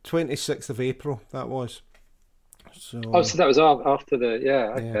 okay. 26th of April that was. So so that was after the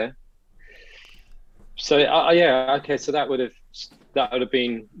okay. Yeah. So okay. So that would have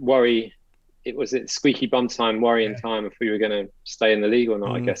been worry. It was squeaky bum time, worrying time if we were going to stay in the league or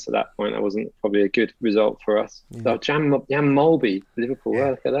not. I guess at that point that wasn't probably a good result for us. Yeah. So Jan Molby, Liverpool.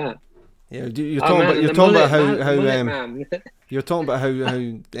 Yeah. Look at that. Yeah, you're talking about how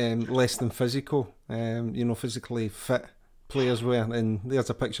less than physical, physically fit players were, and there's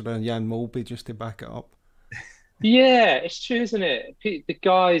a picture of Jan Molby just to back it up. Yeah, it's true, isn't it? The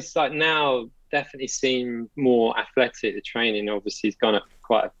guys like now definitely seem more athletic. The training obviously has gone up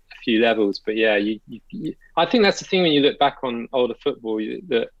quite a few levels, but yeah, I think that's the thing when you look back on older football,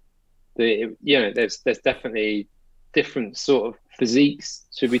 there's definitely different sort of physiques,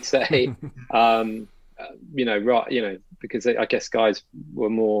 should we say? Because I guess guys were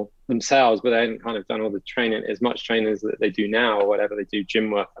more themselves, but they hadn't kind of done all the training, as much training as that they do now, or whatever they do,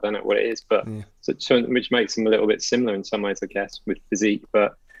 gym work. I don't know what it is, but which makes them a little bit similar in some ways, I guess, with physique.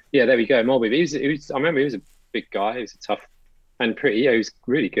 But yeah, there we go. Molby, I remember he was a big guy. He was a tough and pretty. Yeah, he was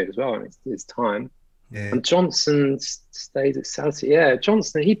really good as well in his time. Yeah. And Johnson stayed at Celtic. Yeah,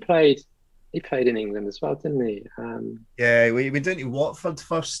 Johnson, he played in England as well, didn't he? We went down to Watford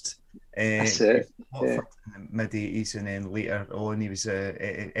first. That's it. Watford in the mid-80s, and then later on he was at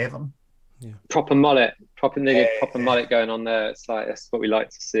Everton. Yeah. Proper mullet going on there. It's like that's what we like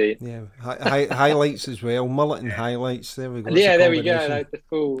to see. Yeah, highlights as well, mullet and highlights. There we go. Yeah, there we go. Like the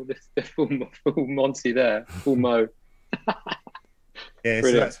full Monty there, full Mo. Yeah,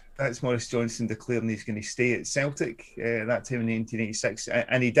 so that's Maurice Johnson declaring he's going to stay at Celtic that time in 1986,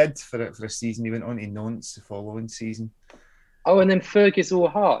 and he did for a season. He went on to Nantes the following season. Oh, and then Fergus or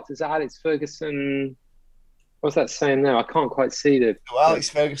Hearts. Is that Alex Ferguson? What's that saying there? I can't quite see the... Well, Alex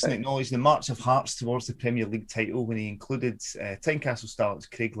Ferguson acknowledged the march of Hearts towards the Premier League title when he included Tynecastle starters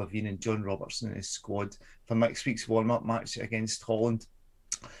Craig Levein and John Robertson in his squad for next week's warm-up match against Holland.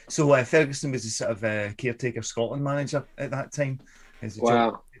 So Ferguson was the sort of caretaker Scotland manager at that time.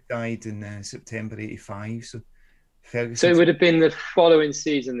 Wow. He died in September 85. So it would have been the following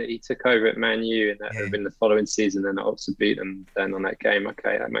season that he took over at Man U, and that would have been the following season then that Oxford beat them then on that game.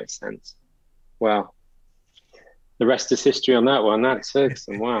 Okay, that makes sense. Wow. The rest is history on that one. Alex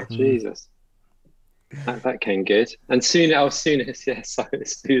Ferguson. Wow, Jesus. That came good. And Souness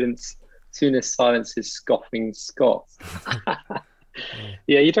silences scoffing Scots.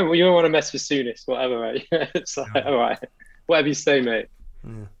 Yeah, you don't want to mess with Souness, whatever, right? It's like, all right, whatever you say, mate.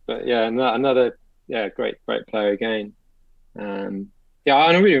 But yeah, another great player again. I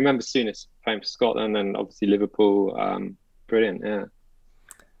really remember Souness playing for Scotland and obviously Liverpool. Brilliant, yeah.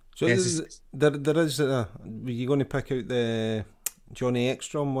 So there is were you going to pick out the Johnny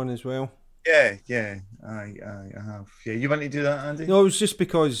Ekstrom one as well? Yeah, I have. Yeah, you want to do that, Andy? No, it was just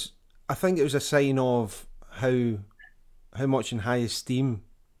because I think it was a sign of how much in high esteem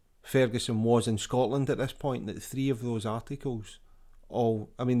Ferguson was in Scotland at this point, that 3 of those articles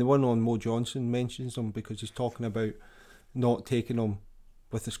the one on Mo Johnson mentions him because he's talking about not taking him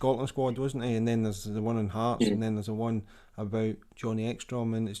with the Scotland squad, wasn't he? And then there's the one on Hearts, and then there's the one about Johnny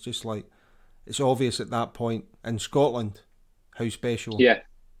Ekstrom, and it's just like, it's obvious at that point in Scotland how special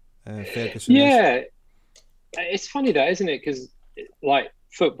Ferguson is. It's funny that, isn't it? Because like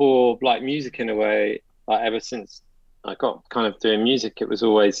football, like music in a way, like ever since I got kind of doing music, I was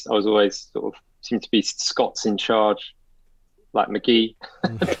always sort of seemed to be Scots in charge, like McGee.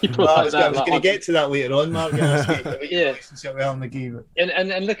 People I was going to get to that later on, Mark. Relationship with Al McGee.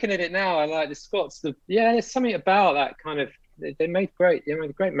 And looking at it now, I like the Scots. There's something about that kind of they made great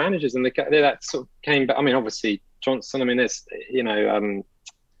managers, and they that sort of came back. I mean, obviously Johnson. I mean, there's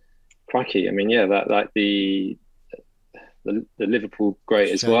crikey. I mean, yeah, that like the Liverpool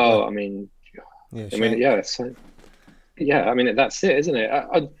great as well. I mean, yeah. So yeah, I mean that's it, isn't it?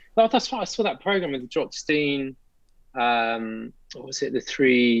 That's why I saw that program with Jock Stein. What was it? The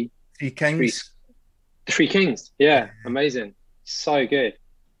Three Kings. The Three Kings. Yeah, amazing. So good.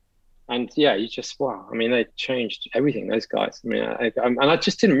 And yeah, you just wow. I mean, they changed everything. Those guys. I mean, and I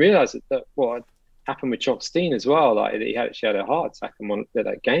just didn't realize that what happened with Jock Stein as well. Like he actually had a heart attack on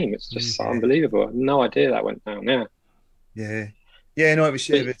that game. It's just unbelievable. I had no idea that went down there. Yeah. No, it was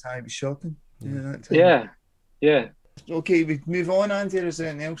at the time. It was shocking. Yeah, that time. Yeah. Okay, we move on, Andy. Or is there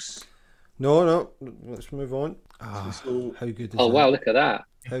anything else? No. Let's move on. So, how good is that? wow, look at that.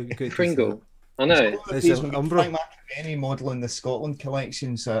 How good Pringle. I know. Frank McAvenny modelling the Scotland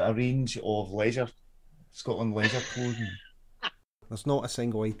collections, a range of Scotland leisure clothing. There's not a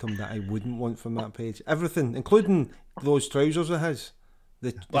single item that I wouldn't want from that page. Everything, including those trousers of his.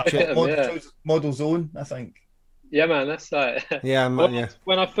 Model Zone, I think. Yeah, man, that's like. Yeah,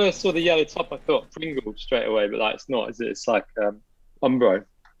 when I first saw the yellow top, I thought Pringle straight away, but like it's not, is it? It's like Umbro.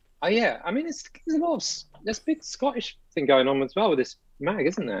 Oh yeah, I mean there's a big Scottish thing going on as well with this mag,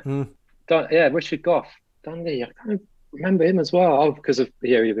 isn't there? Richard Gough, Dundee. I can't remember him as well. Oh, because of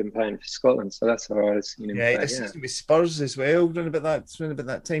here you've been playing for Scotland, so that's how I've seen him. Yeah, this with Spurs as well. Around about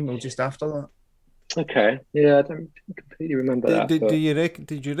that time, or just after that. Okay, yeah, I don't completely remember that.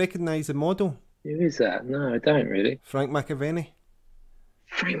 Did you recognise the model? Who is that? No, I don't really. Frank McAvenny.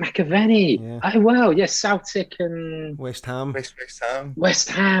 Frank McAvenny. Yeah. Oh well, yes, Celtic and West Ham. West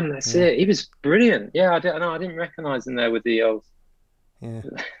Ham. That's it. He was brilliant. Yeah, I didn't recognise him there with the old. Yeah,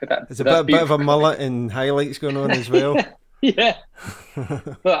 there's a bit of a mullet and highlights going on as well. Yeah,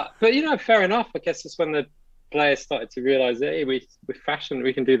 but fair enough. I guess it's when the players started to realise that hey, with fashion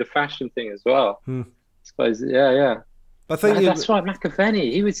we can do the fashion thing as well. I suppose, yeah. But I think that's right,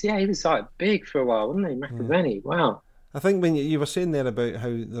 McAvenny. He was like big for a while, wasn't he? McAvenny. Yeah. Wow. I think when you were saying there about how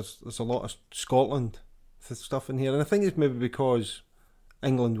there's a lot of Scotland stuff in here, and I think it's maybe because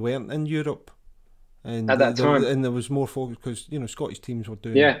England weren't in Europe. And at that time, and there was more focus because Scottish teams were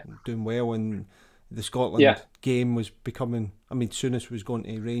doing well, and the Scotland game was becoming. I mean, Souness was going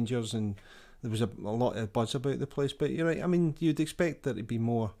to Rangers, and there was a lot of buzz about the place. But you're right. I mean, you'd expect there to be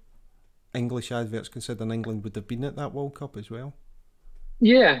more English adverts, considering England would have been at that World Cup as well.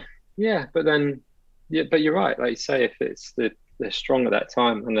 Yeah, but then, but you're right. Like you say, if it's they're strong at that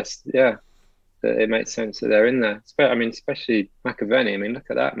time, unless it makes sense that they're in there. I mean, especially McAvenny. I mean,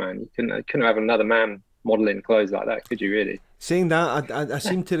 look at that, man. You couldn't have another man modelling clothes like that, could you really? Saying that, I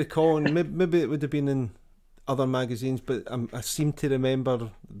seem to recall, and maybe it would have been in other magazines, but I seem to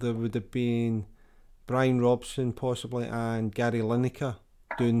remember there would have been Brian Robson possibly and Gary Lineker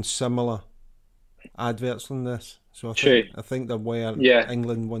doing similar adverts on this. So I think there were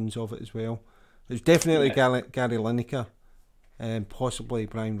England ones of it as well. It was definitely Gary Lineker and possibly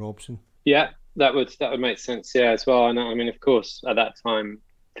Brian Robson. Yeah. That would make sense, as well. I mean, of course, at that time,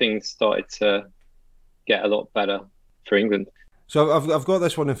 things started to get a lot better for England. So I've got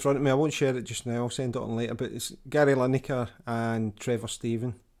this one in front of me. I won't share it just now. I'll send it on later. But it's Gary Lineker and Trevor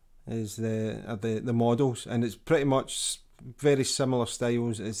Stephen is the models, and it's pretty much very similar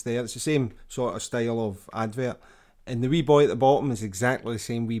styles as there. It's the same sort of style of advert. And the wee boy at the bottom is exactly the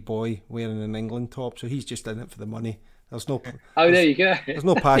same wee boy wearing an England top. So he's just in it for the money. There you go. There's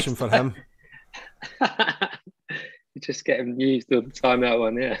no passion for him. You just get him used all the time, that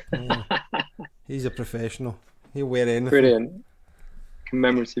one, yeah. He's a professional. He'll wear anything. Brilliant.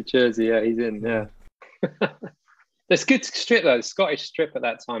 Commemorative jersey, he's in, There's good strip though. The Scottish strip at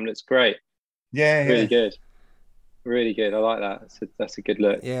that time looks great. Really good. Really good. I like that. That's a good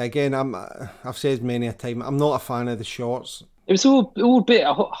look. Yeah, again, I've said many a time, I'm not a fan of the shorts. It was all a bit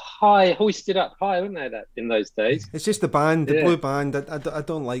high, hoisted up high, wasn't they, that in those days? It's just the band, the blue band. I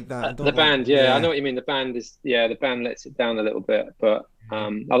don't like that. The band, I know what you mean. The band the band lets it down a little bit, but I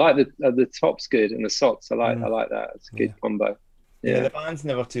like the top's good and the socks. I like that. It's a good combo. Yeah, the bands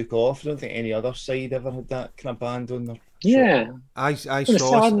never took off. I don't think any other side ever had that kind of band on their. Yeah, I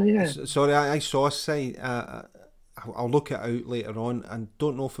saw. Sorry, I saw a site. I'll look it out later on, and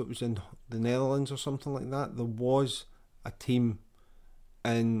don't know if it was in the Netherlands or something like that. There was a team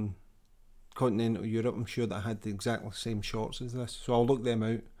in continental Europe, I'm sure, that had the exactly same shorts as this. So I'll look them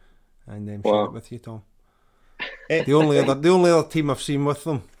out and then share it with you, Tom. The only other team I've seen with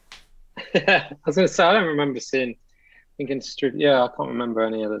them. I was going to say, I don't remember thinking strip. Yeah, I can't remember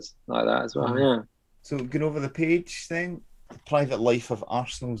any others like that as well. Yeah. So going over the page then, the private life of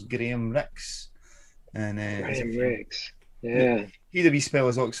Arsenal's Graham Rix. And Graham Rix. Yeah. He had a wee spell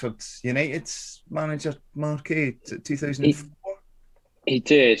as Oxford United's manager, Mark, 2004. He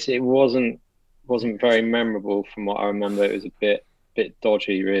did. It wasn't very memorable from what I remember. It was a bit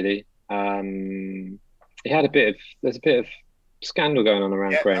dodgy, really. He had there's a bit of scandal going on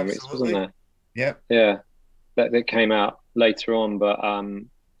around Graham Ricks, wasn't there? Yeah. Yeah. That came out later on, but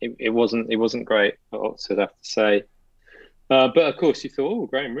it wasn't great at Oxford, I have to say. But of course, you thought, oh,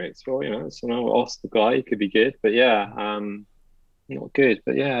 Graham Ricks, well, it's an Oxford guy, he could be good. But yeah, not good.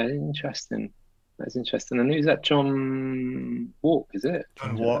 But yeah, interesting. That's interesting. And who's that? John Walk, is it?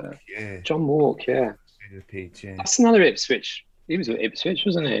 John Walk, yeah. John Walk, yeah. The page, yeah. That's another Ipswich. He was at Ipswich,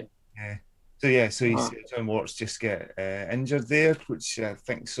 wasn't he? Yeah. So he's John Walk's just get injured there, which I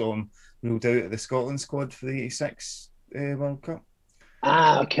think saw him ruled out of the Scotland squad for the '86 World Cup.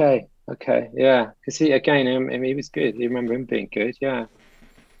 Okay, yeah. Because he was good. You remember him being good, yeah.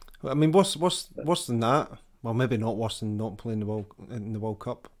 I mean, worse than that? Well, maybe not worse than not playing in the World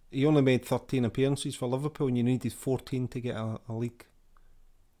Cup. He only made 13 appearances for Liverpool, and you needed 14 to get a league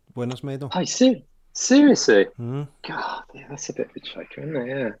winners medal. I see. Seriously? Mm-hmm. God, yeah, that's a bit of a choker, isn't it?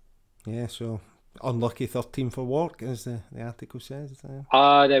 Yeah. Yeah, so unlucky 13 for Wark, as the article says.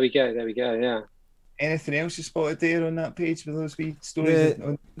 There we go, yeah. Anything else you spotted there on that page with those wee stories?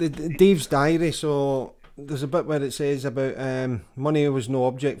 The Dave's diary, so there's a bit where it says about money was no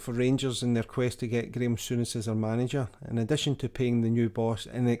object for Rangers in their quest to get Graham Souness as their manager. In addition to paying the new boss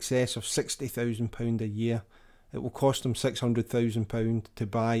in excess of £60,000 a year, it will cost them £600,000 to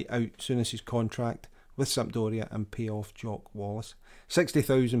buy out Souness's contract with Sampdoria and pay off Jock Wallace.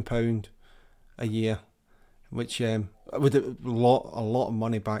 £60,000 a year, which would a lot of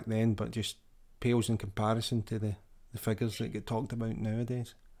money back then, but just pales in comparison to the figures that get talked about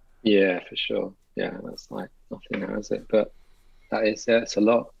nowadays. Yeah, for sure. Yeah, that's like nothing now, is it? But it's a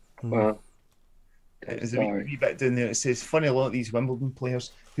lot. Wow. There's a wee bit down there. It says, funny, a lot of these Wimbledon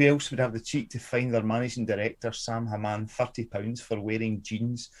players, who else would have the cheek to fine their managing director, Sam Haman, £30 for wearing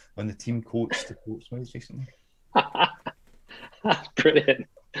jeans on the team coach to Portsmouth recently? That's brilliant.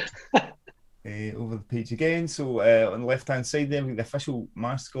 Over the page again. So on the left-hand side there, we have the official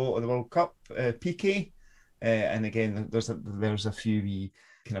mascot of the World Cup, PK. And again, there's a few wee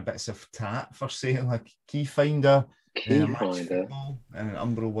kind of bits of tat for sale, like key finder, and an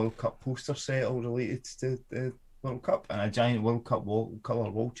Umbro World Cup poster set all related to the World Cup, and a giant World Cup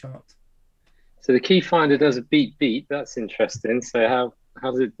colour wall chart. So the key finder does a beep. That's interesting. So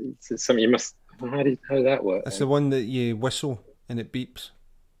how does it's something you must? How did that work? It's the one that you whistle and it beeps.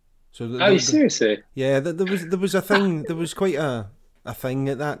 So seriously? Yeah, there was a thing. There was quite a thing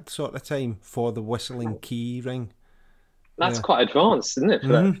at that sort of time for the whistling key ring. That's quite advanced, isn't it,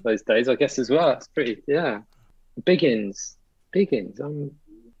 for those days, I guess, as well. That's pretty, Biggins. Wayne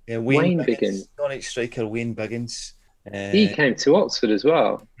Biggins. Norwich striker Wayne Biggins. He came to Oxford as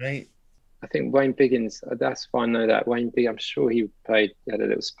well. Right. I think Wayne Biggins, that's why I know that. Wayne Biggins, I'm sure he had a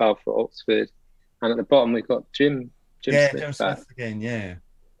little spell for Oxford. And at the bottom, we've got Jim Smith again, yeah.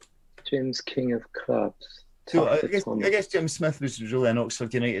 Jim's king of clubs. So I guess Jim Smith was really an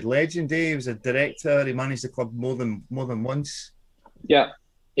Oxford United legend. He was a director. He managed the club more than once. Yeah,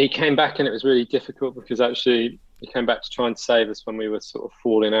 he came back and it was really difficult because actually he came back to try and save us when we were sort of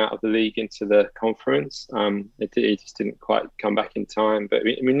falling out of the league into the conference. He just didn't quite come back in time, but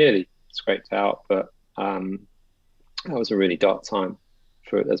we nearly scraped out. But that was a really dark time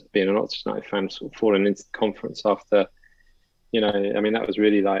for as being an Oxford United fan, sort of falling into the conference after. That was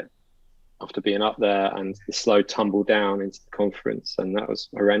really like. After being up there and the slow tumble down into the conference, and that was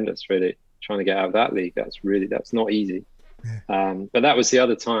horrendous. Really trying to get out of that league, that's not easy. But that was the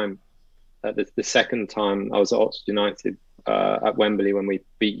other time, the second time I was at Oxford United at Wembley when we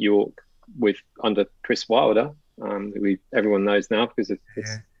beat York under Chris Wilder. Everyone knows now because of his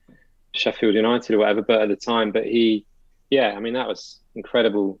Sheffield United or whatever. But at the time, that was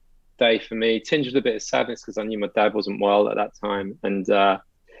incredible day for me. Tinged with a bit of sadness because I knew my dad wasn't well at that time, and.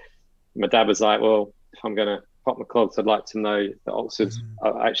 My dad was like, well, if I'm going to pop my clogs, I'd like to know that Oxford's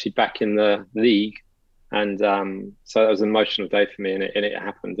are actually back in the league. And so that was an emotional day for me, and it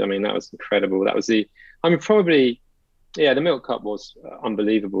happened. I mean, that was incredible. That was the Milk Cup was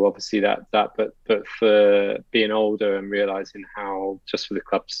unbelievable, obviously, but for being older and realising how, just for the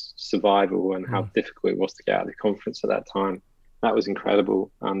club's survival and how difficult it was to get out of the conference at that time, that was incredible.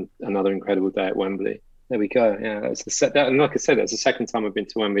 Another incredible day at Wembley. There we go. Yeah, and like I said, that's the second time I've been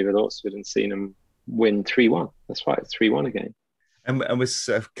to Wembley with Oxford and seen them win 3-1. That's right, 3-1 again. And was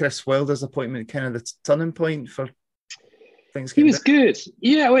Chris Wilder's appointment kind of the turning point for things? He was good.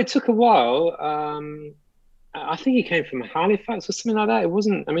 Yeah, well, it took a while. I think he came from Halifax or something like that. It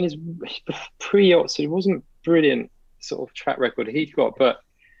wasn't. I mean, his pre-Oxford, it wasn't brilliant sort of track record he'd got, but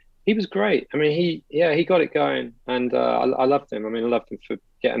he was great. I mean, he got it going, and I loved him. I mean, I loved him for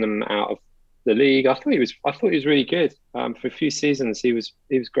getting them out of the league. I thought he was really good. For a few seasons, he was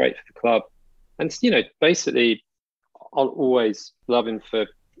great for the club, and basically, I'll always love him for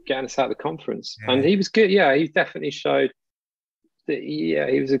getting us out of the conference. Yeah. And he was good. Yeah, he definitely showed that. Yeah,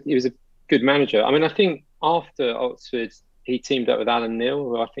 he was a good manager. I mean, I think after Oxford, he teamed up with Alan Neil,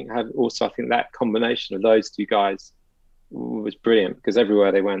 who I think that combination of those two guys was brilliant, because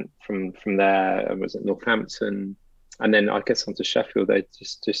everywhere they went from there, was at Northampton, and then I guess onto Sheffield, they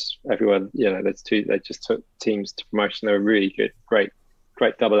just everywhere, they just took teams to promotion. They were really good, great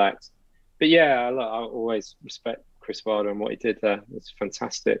double act. But yeah, I always respect Chris Wilder and what he did there. It's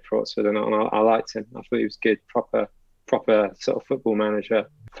fantastic for Oxford, and I liked him. I thought he was good, proper sort of football manager.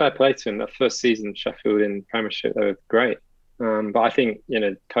 Fair play to him. That first season, Sheffield in Premiership, they were great. But I think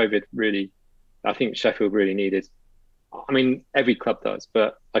COVID really, I think Sheffield really needed. I mean, every club does,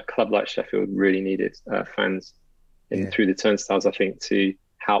 but a club like Sheffield really needed fans through the turnstiles, I think, to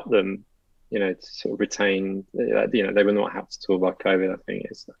help them, to sort of retain. They were not helped at all by COVID. I think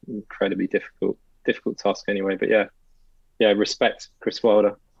it's an incredibly difficult task anyway. But yeah, respect Chris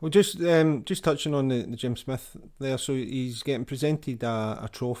Wilder. Well, just touching on the Jim Smith there. So he's getting presented a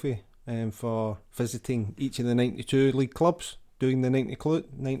trophy for visiting each of the 92 league clubs, doing the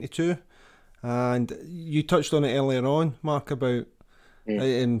 92. And you touched on it earlier on, Mark, about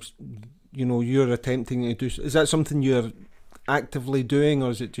you're attempting to do. Is that something you're actively doing,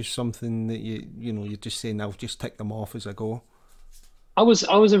 or is it just something that you're just saying, I'll just tick them off as I go? I was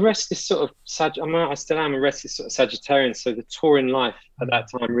a restless sort of I still am a restless sort of Sagittarian, so the touring life at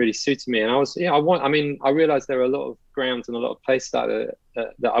that time really suited me. And I realised there were a lot of grounds and a lot of places that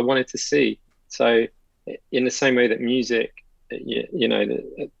I wanted to see. So in the same way that music,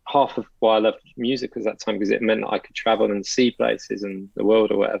 half of why I loved music was that time, because it meant that I could travel and see places and the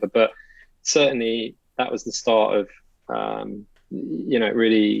world or whatever. But certainly that was the start of, it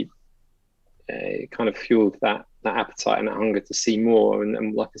really kind of fueled that appetite and that hunger to see more.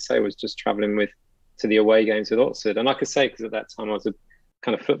 And like I say, I was just traveling to the away games with Oxford. And like I say, because at that time I was a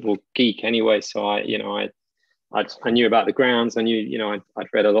kind of football geek anyway, so I knew about the grounds. I knew, I'd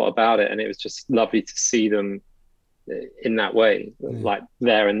read a lot about it, and it was just lovely to see them in that way, like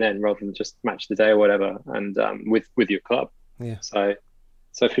there and then, rather than just match the day or whatever, and with your club. Yeah. So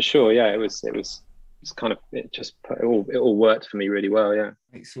for sure, yeah, it was kind of, it all worked for me really well. Yeah.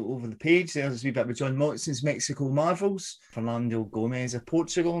 Right, so over the page there's a wee bit of John Motson's Mexico Marvels, Fernando Gomez of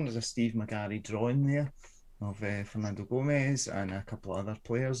Portugal, and there's a Steve McGarry drawing there of Fernando Gomez and a couple of other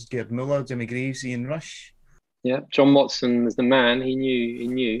players, Gerd Muller, Jimmy Greaves, Ian Rush. Yeah, John Watson was the man.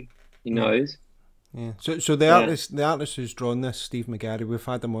 He knows. Yeah. So the artist who's drawn this, Steve McGarry, we've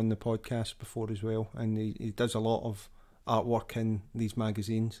had him on the podcast before as well, and he does a lot of artwork in these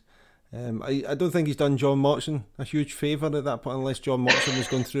magazines. I don't think he's done John Motson a huge favour at that point, unless John Motson was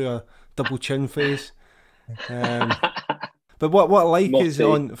going through a double chin phase. But what I like is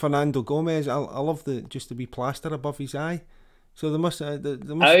on Fernando Gomez, I love just the wee plaster above his eye. So there must have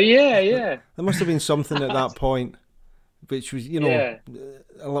been something at that point, which was, a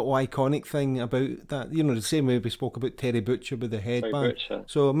little iconic thing about that. The same way we spoke about Terry Butcher with the headband.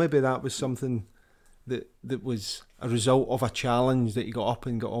 So maybe that was something that was a result of a challenge that he got up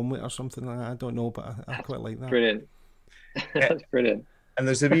and got on with, or something like that. I don't know, but I quite like that. Brilliant. That's brilliant. And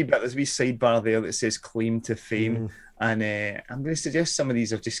there's a wee sidebar there that says claim to fame. And I'm going to suggest some of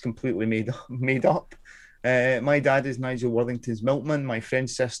these are just completely made up. My dad is Nigel Worthington's milkman. My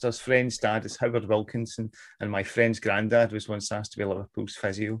friend's sister's friend's dad is Howard Wilkinson. And my friend's granddad was once asked to be Liverpool's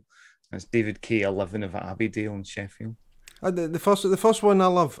physio. That's David K. 11 of Abbeydale in Sheffield. The first one I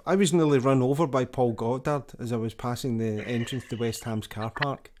love. I was nearly run over by Paul Goddard as I was passing the entrance to West Ham's car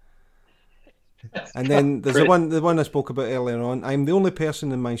park. And then there's the one I spoke about earlier on. I'm the only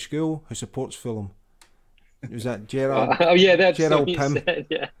person in my school who supports Fulham. It was that Gerald. Gerald Pym. Said,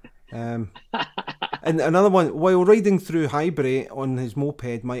 yeah. And another one. While riding through Highbury on his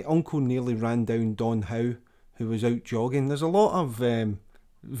moped, my uncle nearly ran down Don Howe, who was out jogging. There's a lot of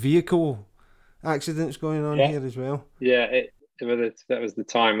vehicle accidents going on here as well. Yeah, that was the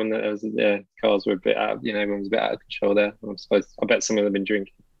time when cars were a bit out. Everyone was a bit out of control there. I bet some of them have been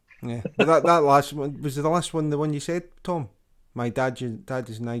drinking. Yeah, but that last one was the last one. The one you said, Tom. My dad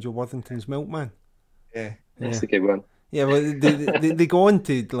is Nigel Worthington's milkman. Yeah, that's a good one. Yeah, well, they go on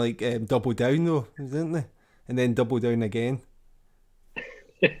to double down though, didn't they? And then double down again.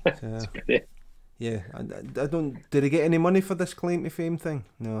 That's brilliant. Yeah, I don't. Did they get any money for this claim to fame thing?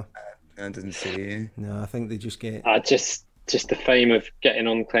 No. I didn't say. No, I think they just get. just the fame of getting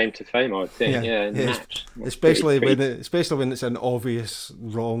on claim to fame, I would think. Yeah, in the match. Especially when it's an obvious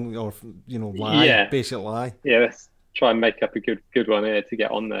wrong or lie, basic lie. Yeah, let's try and make up a good one here to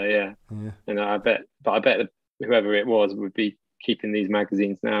get on there. Yeah. And I bet that whoever it was would be keeping these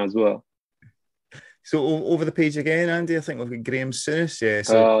magazines now as well. So over the page again, Andy, I think we've got Graham Souness. Yeah.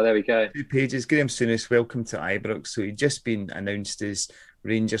 So there we go. 2 pages. Graham Souness, welcome to Ibrox. So he'd just been announced as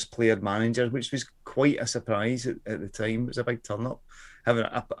Rangers player manager, which was quite a surprise at the time. It was a big turn up. Having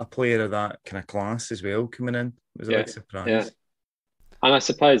a player of that kind of class as well coming in was a big surprise. Yeah. And I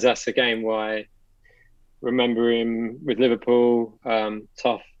suppose that's again why remember him with Liverpool,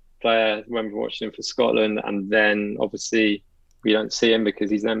 tough player, remember watching him for Scotland, and then obviously we don't see him because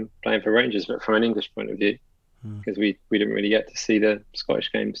he's then playing for Rangers, but from an English point of view, because we didn't really get to see the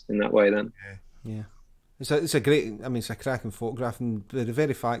Scottish games in that way then. Yeah. It's a great, it's a cracking photograph, and the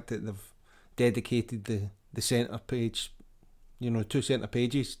very fact that they've dedicated the centre page, 2 centre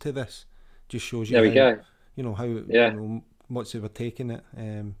pages to this, just shows you how much they were taking it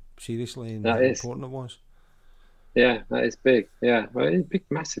seriously and how important it was. Yeah, that is big. Yeah, well, he's a big,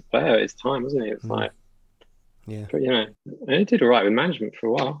 massive player at his time, wasn't he? It's like, but and he did all right with management for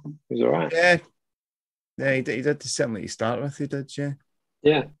a while. He was all right. Yeah, he did certainly to start with. He did,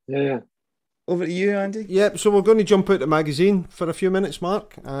 Yeah. Over to you, Andy. Yep. So we're going to jump out the magazine for a few minutes,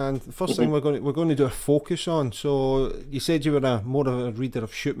 Mark. And the first thing we're going to do a focus on. So you said you were more of a reader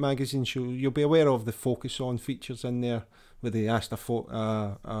of Shoot magazine. So you'll be aware of the focus on features in there, where they asked a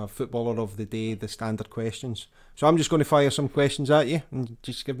footballer of the day the standard questions. So I'm just going to fire some questions at you and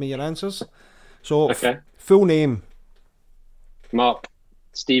just give me your answers. So full name? Mark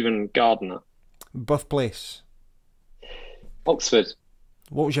Stephen Gardner. Birthplace? Oxford.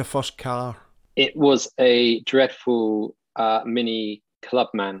 What was your first car? It was a dreadful Mini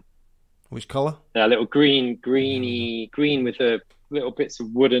Clubman. Which colour? A little green with the little bits of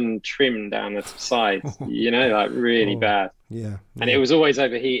wooden trim down the sides, like really bad. Yeah. And it was always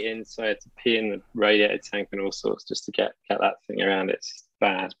overheating, so I had to pee in the radiator tank and all sorts just to get that thing around. It's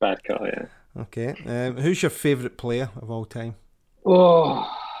bad car, yeah. Okay. Who's your favourite player of all time? Oh,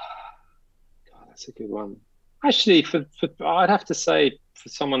 God, that's a good one. Actually, for I'd have to say, for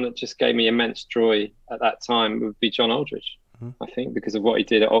someone that just gave me immense joy at that time would be John Aldridge. I think because of what he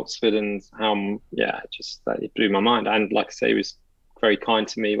did at Oxford and how, just that it blew my mind. And like I say, he was very kind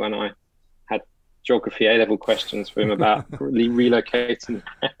to me when I had geography A-level questions for him about relocating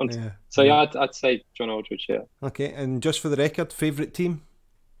around. Yeah. So I'd say John Aldridge, yeah. Okay, and just for the record, favourite team?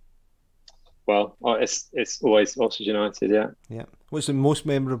 Well, it's always Oxford United, yeah. Yeah. What's the most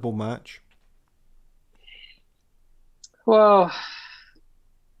memorable match? Well,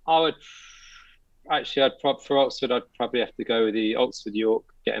 for Oxford, I'd probably have to go with the Oxford-York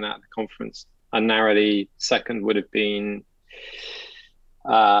getting out of the conference. And narrowly second would have been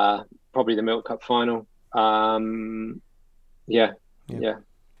probably the Milk Cup final. Yeah.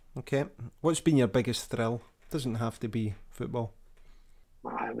 Okay. What's been your biggest thrill? Doesn't have to be football.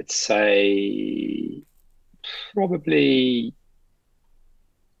 I would say probably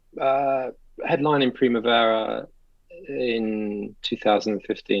headlining Primavera in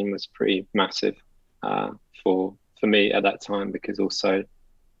 2015 was pretty massive for me at that time, because also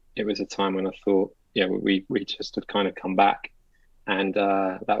it was a time when I thought, we just had kind of come back, and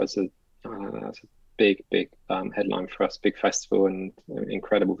that was a big headline for us, big festival and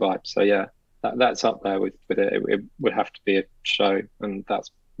incredible vibe. So yeah, that's up there with it. It would have to be a show, and that's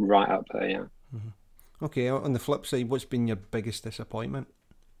right up there. Yeah. Mm-hmm. Okay. On the flip side, what's been your biggest disappointment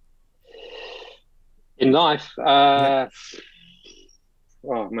in life? Oh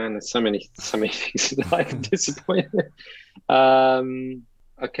man, there's so many things that I can disappoint.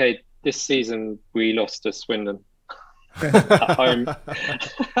 Okay, this season we lost to Swindon at home.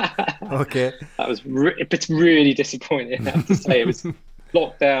 Okay, that was it's really disappointing. I have to say, it was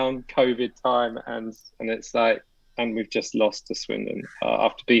lockdown, COVID time, and it's like, and we've just lost to Swindon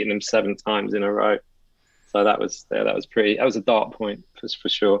after beating them 7 times in a row. So that was a dark point for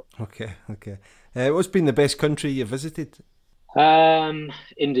sure. Okay. What's been the best country you visited?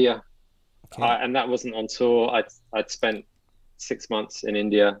 India. Okay. And that wasn't on tour. I'd spent 6 months in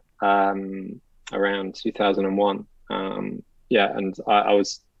India around 2001. And I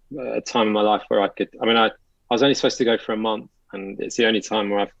was at a time in my life where I was only supposed to go for a month, and it's the only time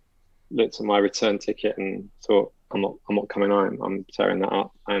where I've looked at my return ticket and thought, I'm not coming home. I'm tearing that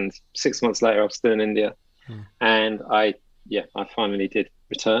up. And 6 months later, I was still in India, and I finally did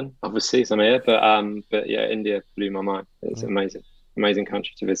return. Obviously, so I'm here, but yeah, India blew my mind. It's amazing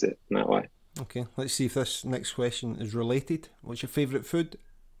country to visit in that way. Okay, let's see if this next question is related. What's your favourite food?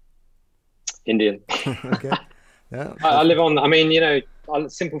 Indian. Okay. Yeah. I live on. I mean,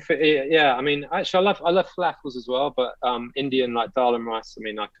 simple fit. Yeah. I mean, actually, I love falafels as well, but Indian like dal and rice. I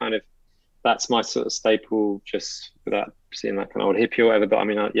mean, that's my sort of staple. Just without seeing like an old hippie or whatever. But I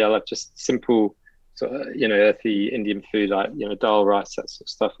mean, I love just simple sort of earthy Indian food like dal, rice, that sort of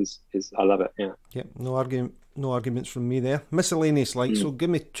stuff is I love it. Yeah. Yep. No arguments from me there. Miscellaneous like. So give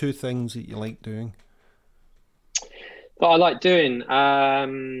me 2 things that you like doing. That I like doing.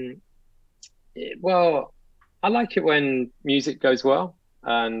 Well, I like it when music goes well,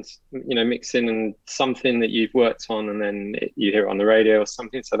 and mixing and something that you've worked on, and then you hear it on the radio or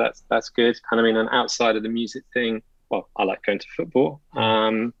something. So that's good. And I mean, and outside of the music thing, well, I like going to football.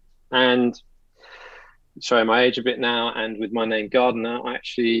 And showing my age a bit now, and with my name Gardener, I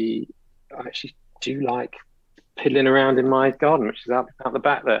actually do like piddling around in my garden, which is out the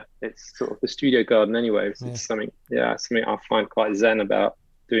back there. It's sort of the studio garden anyway. It's something I find quite zen about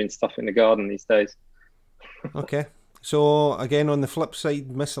doing stuff in the garden these days. Okay. So again, on the flip side,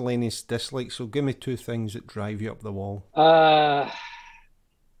 miscellaneous dislikes. So give me 2 things that drive you up the wall. Oh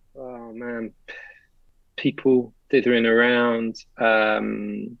man, people dithering around.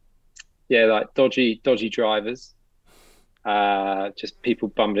 Like dodgy drivers. Just people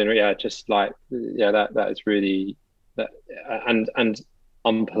bumbling. Yeah, just like that is really that. And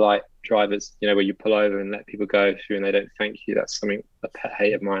unpolite drivers. Where you pull over and let people go through and they don't thank you. That's something, a pet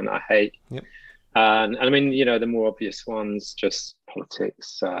hate of mine that I hate. Yep. And I mean, the more obvious ones, just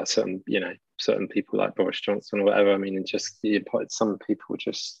politics. Certain people like Boris Johnson or whatever. I mean, and just some people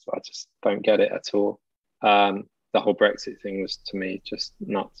I just don't get it at all. The whole Brexit thing was, to me, just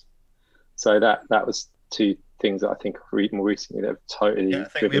nuts. So that was 2 things that I think more recently that have totally. Yeah,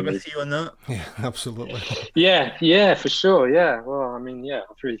 I think we're with you on that. Yeah, absolutely. Yeah, for sure. Yeah. Well, I mean, I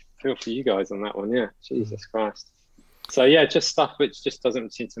really feel for you guys on that one. Yeah. Jesus Christ. So yeah, just stuff which just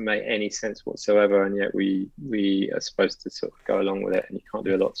doesn't seem to make any sense whatsoever, and yet we are supposed to sort of go along with it, and you can't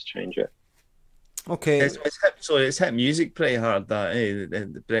do a lot to change it. Okay. It's hit music pretty hard, that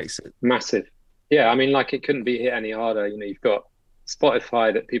the Brexit. Massive. Yeah, I mean, like, it couldn't be hit any harder. You've got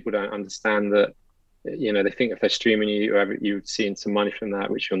Spotify that people don't understand that. They think if they're streaming you're seeing some money from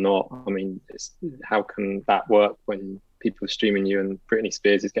that, which you're not. I mean, how can that work when people are streaming you and Britney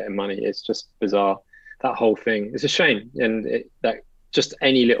Spears is getting money? It's just bizarre. That whole thing, it's a shame. And that just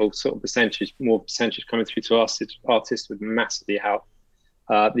any little sort of more percentage coming through to artists would massively help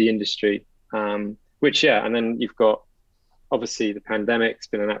the industry. And then you've got, obviously, the pandemic's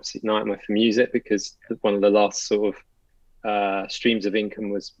been an absolute nightmare for music, because one of the last sort of streams of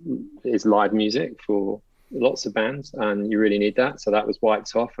income is live music for lots of bands, and you really need that. So that was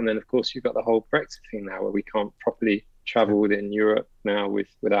wiped off. And then, of course, you've got the whole Brexit thing now, where we can't properly travel within Europe now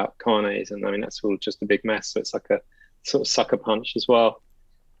without carnets, and I mean, that's all just a big mess. So it's like a sort of sucker punch as well.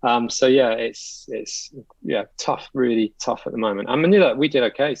 It's tough, really tough at the moment. I mean, we did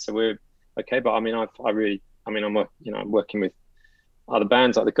okay, so we're okay. But I mean, I'm working with other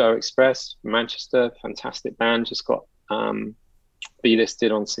bands like the Go Express from Manchester, fantastic band, just got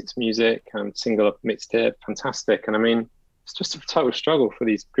B-listed on Six Music and single up mixtape, fantastic. And I mean, it's just a total struggle for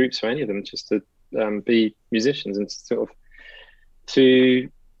these groups, or any of them, just to be musicians and to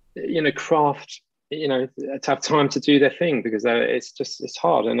craft, to have time to do their thing, because it's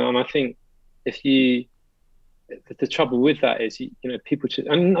hard. And I think the trouble with that is, people should,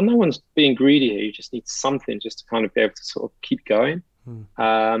 and no one's being greedy here. You just need something just to kind of be able to sort of keep going.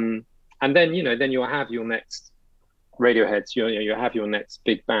 And then you'll have your next Radioheads, you have your next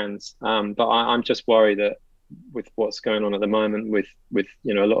big bands. But I'm just worried that with what's going on at the moment with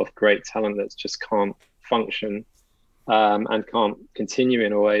a lot of great talent that just can't function and can't continue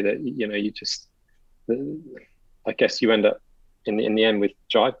in a way that I guess you end up in the end with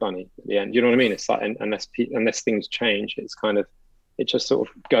Jive Bunny at the end. You know what I mean? It's like, unless things change, it just sort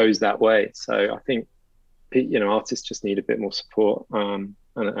of goes that way. So I think artists just need a bit more support and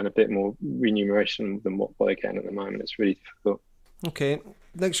a bit more remuneration than what they're getting at the moment. It's really difficult. Okay,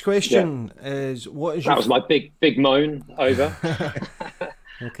 next question is, what is that was my big moan over.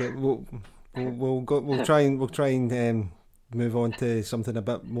 Okay, we'll try and move on to something a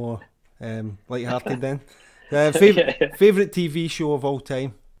bit more light-hearted then. Favorite TV show of all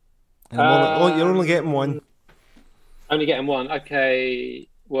time? You're only getting one. Only getting one. Okay,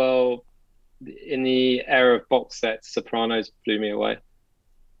 well, in the era of box sets, Sopranos blew me away.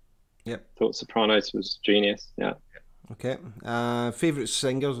 Yep. Thought Sopranos was genius. Yeah. Okay. Favorite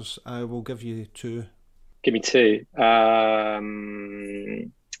singers? I will give you 2. Give me 2. Oh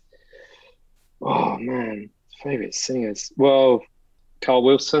man, favorite singers. Well, Carl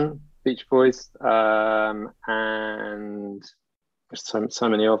Wilson, Beach Boys, and there's so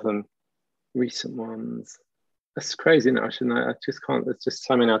many of them. Recent ones. That's crazy. No, I shouldn't. I just can't. It's just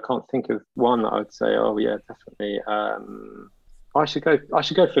so many. I can't think of one that I would say. Oh yeah, definitely. I should go. I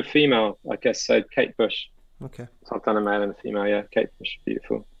should go for female. I guess so. Kate Bush. Okay. So I've done a male and a female. Yeah, Kate Bush,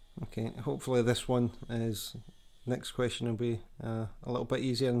 beautiful. Okay. Hopefully this one is. Next question will be a little bit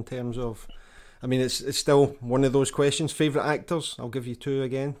easier in terms of. I mean, it's still one of those questions. Favorite actors? I'll give you two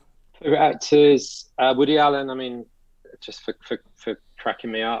again. Favorite actors? Woody Allen. I mean, just for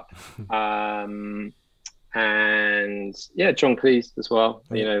cracking me up. And yeah, John Cleese as well.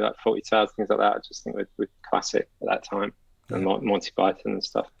 Right. You know, like 40 Hours, things like that. I just think we're classic at that time. Yeah. And Monty Python and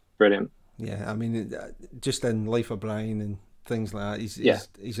stuff. Brilliant. Yeah, I mean, just in Life of Brian and things like that,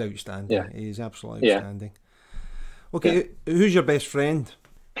 he's outstanding. Yeah. He's absolutely outstanding. Yeah. Okay, who's your best friend?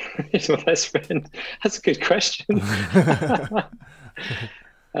 Who's my best friend? That's a good question. My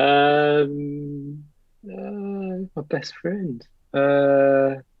best friend.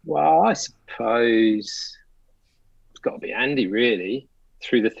 Well, I suppose it's got to be Andy, really,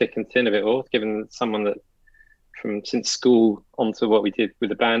 through the thick and thin of it all, given someone that from since school onto what we did with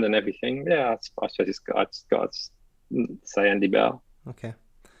the band and everything. Yeah, I suppose I just got to say Andy Bell. Okay.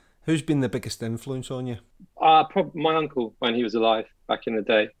 Who's been the biggest influence on you? Probably my uncle when he was alive back in the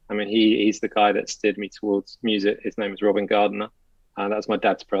day. I mean, he's the guy that steered me towards music. His name was Robin Gardner. That was my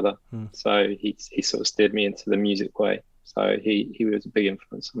dad's brother. So he sort of steered me into the music way. So he was a big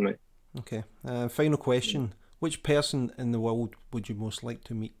influence on me. Okay. Final question. Which person in the world would you most like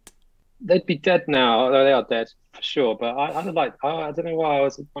to meet? They'd be dead now, although they are dead for sure. But I don't know why I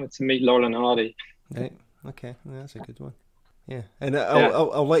always wanted to meet Laurel and Hardy. Right. Okay. That's a good one. Yeah, and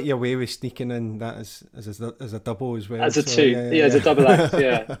I'll let you away with sneaking in that as a double as well. As a two, as a double act,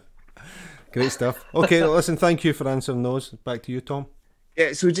 yeah. Great stuff. Okay, listen, thank you for answering those. Back to you, Tom.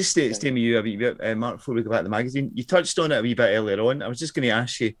 Yeah, so just staying with you a wee bit, Mark, before we go back to the magazine. You touched on it a wee bit earlier on. I was just going to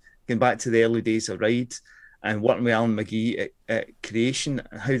ask you, going back to the early days of Ride and working with Alan McGee at Creation,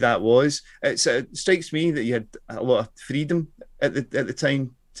 how that was. It strikes me that you had a lot of freedom at the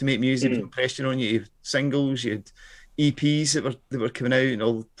time to make music, with pressure on you. You had singles, you had EPs that were coming out, and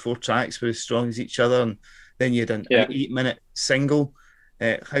all 4 tracks were as strong as each other, and then you had an 8-minute single.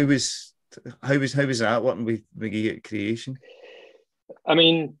 How was that working with McGee at Creation? I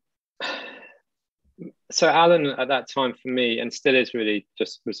mean, so Alan at that time for me, and still is really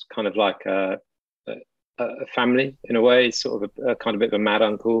just was kind of like a family in a way, sort of a kind of bit of a mad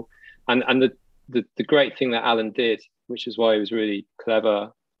uncle, and the great thing that Alan did, which is why he was really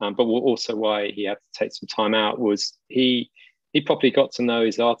clever. But also why he had to take some time out was he properly got to know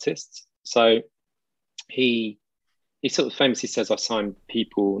his artists. So he sort of famously says, I sign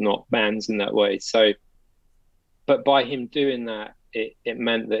people, not bands in that way. So, but by him doing that, it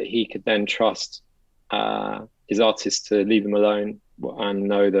meant that he could then trust his artists to leave them alone and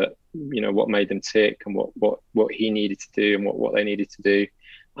know that, you know, what made them tick and what he needed to do and what they needed to do.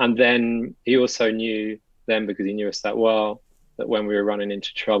 And then he also knew them, because he knew us that well, that when we were running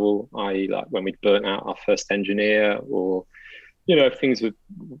into trouble, i.e. like when we'd burnt out our first engineer, or, you know, things would,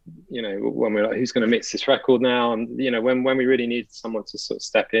 you know, when we're like, who's going to mix this record now? And, you know, when we really needed someone to sort of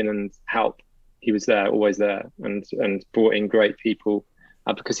step in and help, he was there, always there, and brought in great people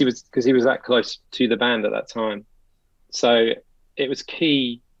because he was that close to the band at that time. So it was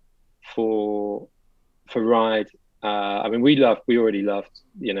key for Ride. I mean, we already loved,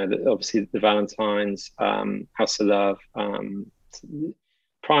 you know, obviously the Valentines, House of Love,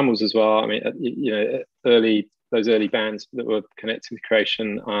 Primals as well. I mean, you know, those early bands that were connected with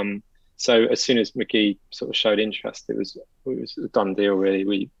Creation. So as soon as McGee sort of showed interest, it was a done deal,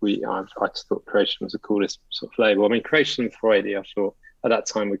 really. I just thought Creation was the coolest sort of label. I mean, Creation and Freudy, I thought at that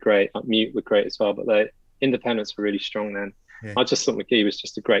time were great. Like Mute were great as well, but the independents were really strong then. Yeah. I just thought McGee was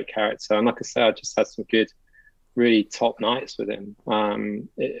just a great character, and like I say, I just had some good, really top nights with him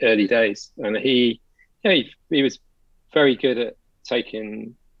early days, and he was very good at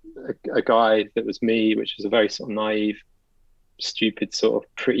taking a guy that was me, which was a very sort of naive, stupid sort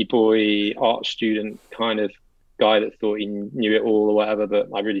of pretty boy art student kind of guy that thought he knew it all or whatever, but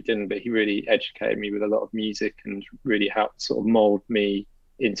I really didn't. But he really educated me with a lot of music and really helped sort of mold me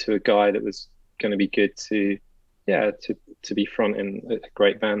into a guy that was going to be good to be fronting a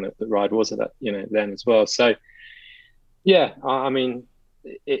great band that Ride was at that, you know, then as well. So yeah, I mean,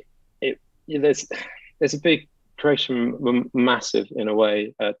 there's a big Creation, massive in a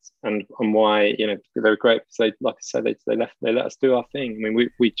way, and why, you know, they were great because they, like I said, they let us do our thing. I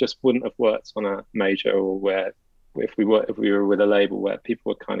mean, we just wouldn't have worked on a major, or where if we were with a label where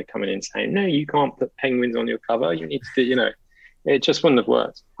people were kind of coming in saying, no, you can't put penguins on your cover, you need to do, you know, It just wouldn't have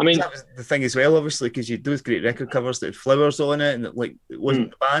worked. I mean, that was the thing as well, obviously, because you had those great record covers that had flowers on it, and that, like, it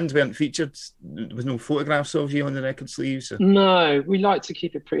wasn't the band weren't featured. There was no photographs of you on the record sleeves. Or... No, we like to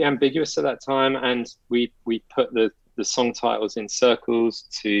keep it pretty ambiguous at that time, and we put the song titles in circles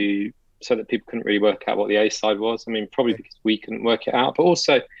so that people couldn't really work out what the A side was. I mean, probably because we couldn't work it out, but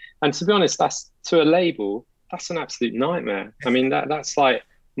also, and to be honest, that's to a label, that's an absolute nightmare. I mean, that's like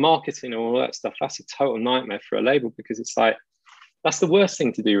marketing and all that stuff. That's a total nightmare for a label, because it's like, that's the worst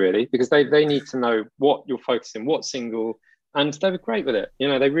thing to do, really, because they need to know what you're focusing, what single, and they were great with it. You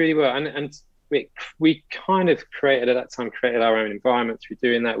know, they really were. And we kind of created our own environment through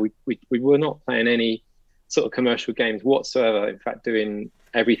doing that. We were not playing any sort of commercial games whatsoever. In fact, doing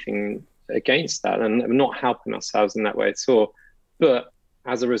everything against that and not helping ourselves in that way at all. But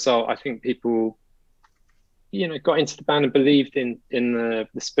as a result, I think people, you know, got into the band and believed in the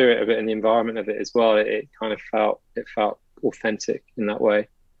spirit of it and the environment of it as well. It kind of felt authentic in that way,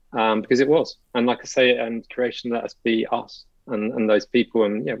 because it was. And like I say, and Creation let us be us and those people.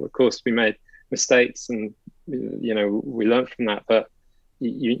 And yeah, of course we made mistakes, and you know, we learned from that. But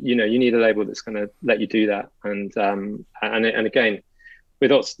you know, you need a label that's going to let you do that. And again,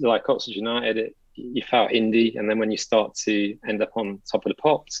 with Oxford United, you felt indie, and then when you start to end up on top of the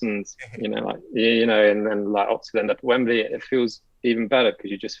pops, and and then like Oxford end up at Wembley, it feels even better,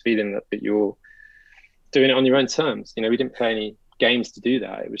 because you're just feeling that you're doing it on your own terms. You know, we didn't play any games to do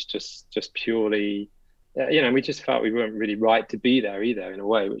that. It was just purely, we just felt we weren't really right to be there either, in a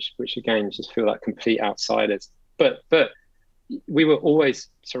way, which again just feel like complete outsiders. But we were always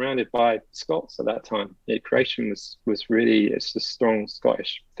surrounded by Scots at that time. Yeah, Creation was really, it's a strong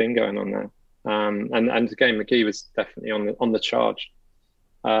Scottish thing going on there. And again, McGee was definitely on the charge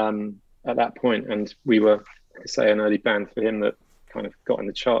at that point, and we were, like I say, an early band for him that kind of got in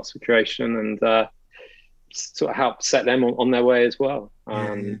the charts for Creation, and sort of helped set them on their way as well.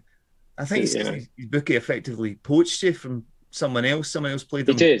 I think his bookie effectively poached you from someone else. Someone else played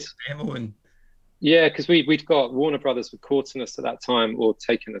them. He did. Demo and... Yeah, because we'd got Warner Brothers were courting us at that time, or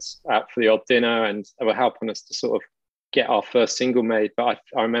taking us out for the odd dinner, and they were helping us to sort of get our first single made. But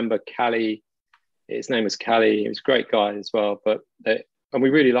I remember Callie, his name was Callie. He was a great guy as well. And we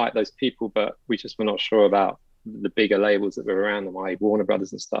really liked those people, but we just were not sure about the bigger labels that were around them, like Warner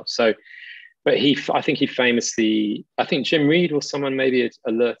Brothers and stuff. So, but I think Jim Reed or someone maybe had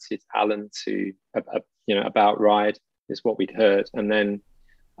alerted Alan to, about Ride, is what we'd heard. And then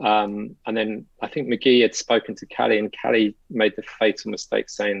I think McGee had spoken to Callie, and Callie made the fatal mistake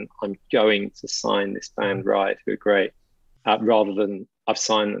saying, "I'm going to sign this band Ride, who are great," rather than "I've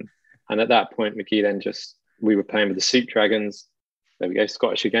signed them." And at that point, McGee then we were playing with the Soup Dragons. There we go,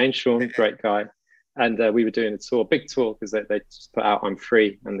 Scottish again, Sean, great guy. And we were doing a big tour, because they just put out I'm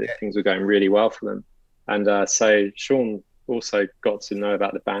Free, and things were going really well for them. And so Sean also got to know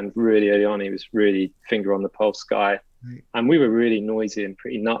about the band really early on. He was really finger on the pulse guy. And we were really noisy and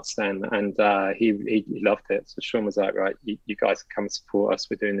pretty nuts then, and he loved it. So Sean was like, "Right, you guys come and support us.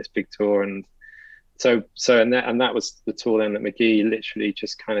 We're doing this big tour." And so that was the tour then that McGee literally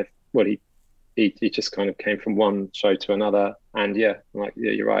just kind of, he just kind of came from one show to another. And you're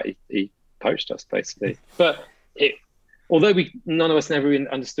right, he poached us basically. But although none of us never even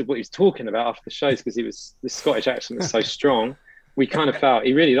understood what he was talking about after the shows, because the Scottish accent was so strong. We kind of felt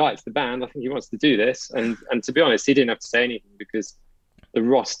he really likes the band. I think he wants to do this. And to be honest, he didn't have to say anything, because the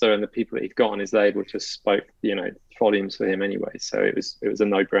roster and the people that he'd got on his label just spoke, volumes for him anyway. So it was a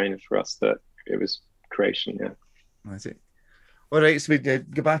no-brainer for us that it was Creation. Yeah. That's it. All right, so we go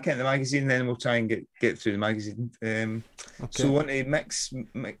back into the magazine, then we'll try and get through the magazine. Okay. So we want to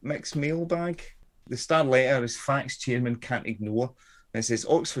mix mailbag. The star letter is Facts Chairman Can't Ignore. And it says,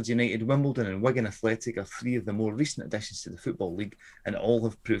 Oxford United, Wimbledon and Wigan Athletic are three of the more recent additions to the Football League, and all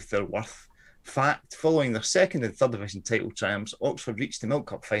have proved their worth. Fact, following their second and third division title triumphs, Oxford reached the Milk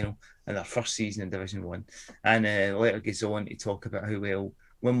Cup final in their first season in Division 1. And the letter goes on to talk about how well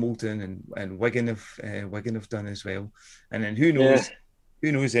Wimbledon and Wigan have done as well. And then who knows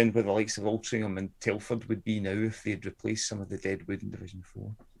then where the likes of Altrincham and Telford would be now if they'd replaced some of the dead wood in Division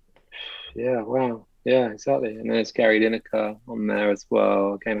 4. Yeah, wow. Yeah, exactly. And then there's Gary Lineker on there as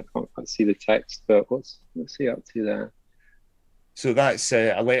well. Again, I can't quite see the text, but what's he up to there? So that's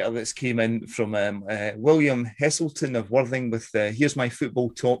a letter that's came in from William Heselton of Worthing with here's my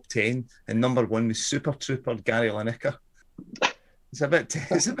football top 10, and number 1 was Super Trooper Gary Lineker. It's a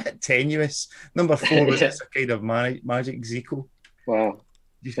bit tenuous. Number 4 was a kind of Magic Zico. Wow.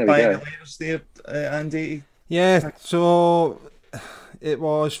 You find the letters there, Andy? Yeah, so it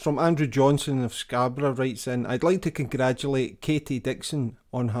was from Andrew Johnson of Scarborough, writes in, I'd like to congratulate Katie Dixon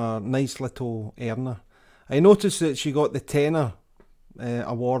on her nice little earner. I noticed that she got the Tenor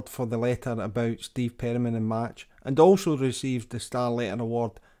award for the letter about Steve Perryman and Match, and also received the Star Letter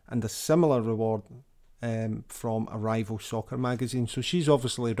award and a similar reward from a rival soccer magazine. So she's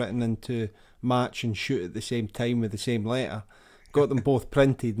obviously written into Match and Shoot at the same time with the same letter, got them both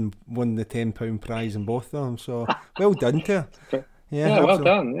printed and won the £10 prize in both of them. So well done to her. Yeah, well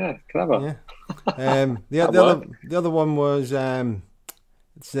done. Yeah, clever. Yeah. The other one was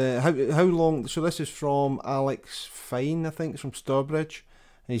it's how long. So this is from Alex Fine, I think, it's from Stourbridge,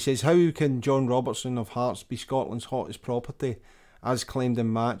 and he says, how can John Robertson of Hearts be Scotland's hottest property, as claimed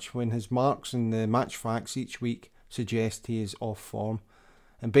in Match, when his marks in the match facts each week suggest he is off form?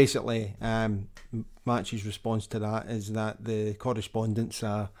 And basically, Match's response to that is that the correspondents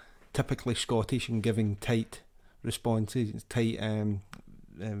are typically Scottish and giving tight responses, tight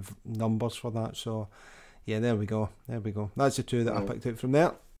numbers for that. So, yeah, there we go. That's the two that I picked out from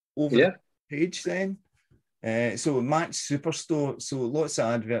there. Over the page then. So Match Superstore. So lots of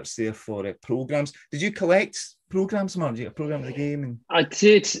adverts there for programs. Did you collect programs, Mark? Did you get a program of the game? And... I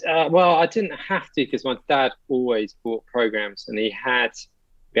did. Well, I didn't have to, because my dad always bought programs, and we had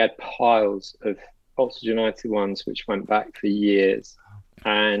piles of Oxford United ones which went back for years.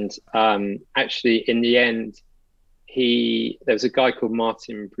 And actually, in the end, there was a guy called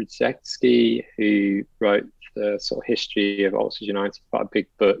Martin Brzezinski who wrote the sort of history of Oxford United, quite a big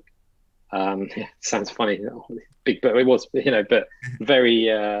book. Sounds funny, big book. It was, but very.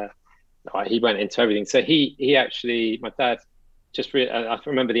 He went into everything. So he actually, my dad, I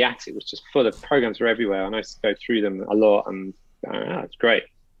remember the attic was just full of programs were everywhere, and I used to go through them a lot, and it's great.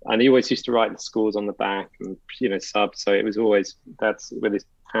 And he always used to write the scores on the back, and subs. So it was always that's with his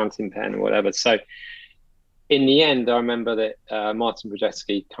fountain pen or whatever. So in the end, I remember that Martin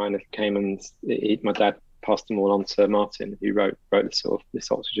Brzezinski kind of came, and my dad passed them all on to Martin, who wrote this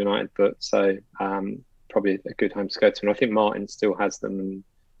Oxford United book. So probably a good home to go to. And I think Martin still has them. And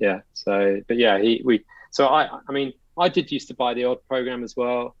I did used to buy the odd program as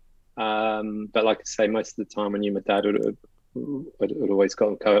well. But like I say, most of the time I knew my dad would always got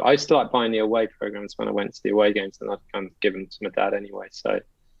them covered. I used to like buying the away programs when I went to the away games, and I'd kind of give them to my dad anyway. So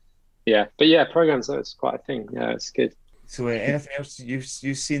yeah, but yeah, programs, that's quite a thing. Yeah, it's good. So anything else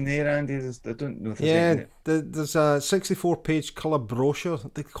you've seen there, Andy? I don't know if there's a 64-page colour brochure.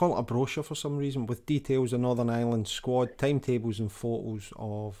 They call it a brochure for some reason, with details of Northern Ireland squad, timetables and photos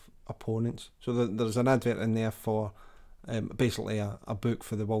of opponents. So there's an advert in there for basically a book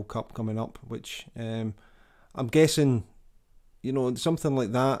for the World Cup coming up, which I'm guessing, something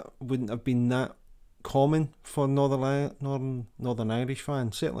like that wouldn't have been that common for Northern Irish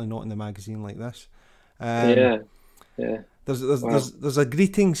fans. Certainly not in a magazine like this. Yeah. There's a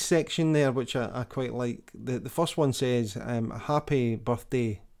greetings section there which I quite like. The first one says happy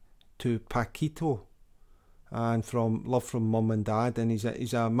birthday to Paquito, and from love from mum and dad, and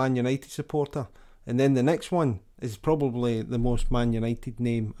he's a Man United supporter. And then the next one is probably the most Man United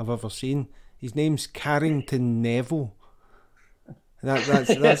name I've ever seen. His name's Carrington Neville.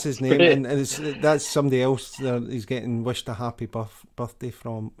 That's his name, and that's somebody else. He's getting wished a happy birthday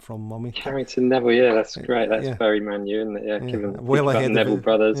from mummy. Carrington Neville, yeah, that's great. That's very Man U, isn't it? Yeah, well ahead of Neville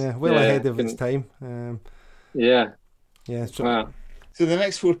brothers. Yeah, ahead of its time. Yeah. So, wow. So the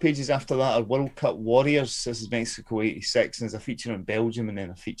next 4 pages after that are World Cup Warriors. This is Mexico '86, and there's a feature on Belgium, and then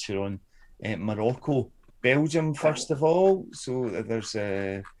a feature on Morocco. Belgium first of all. So there's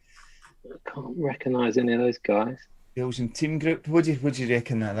I can't recognise any of those guys. Belgian team group. What do you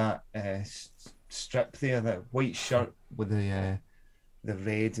reckon of that strip there? That white shirt with the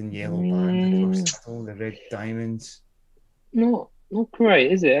red and yellow band across the middle, the red diamonds. Not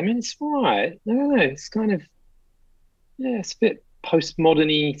great, is it? I mean, it's all right. I don't know. It's kind of it's a bit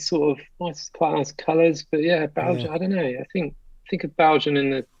postmodern-y, sort of quite nice colours. But yeah, Belgium. I don't know. I think of Belgium in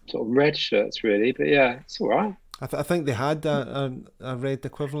the sort of red shirts, really. But yeah, it's all right. I think they had a red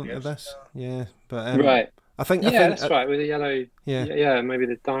equivalent of this. Yeah, but right. I think that's right, with the yellow. Yeah, maybe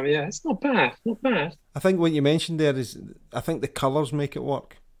the diamond. Yeah, it's not bad. I think what you mentioned there is, I think the colours make it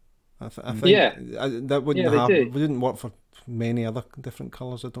work. I think that wouldn't happen. Wouldn't work for many other different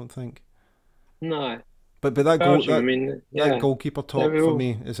colours, I don't think. No. But that Belgium, that goalkeeper top for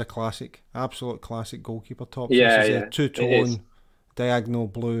me is a classic, absolute classic goalkeeper top. Yeah, this is a two-tone diagonal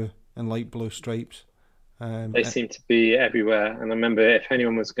blue and light blue stripes. They seem to be everywhere, and I remember if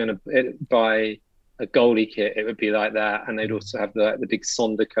anyone was going to buy a goalie kit, it would be like that, and they'd also have the big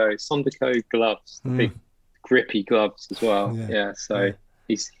Sondico gloves, the big grippy gloves as well.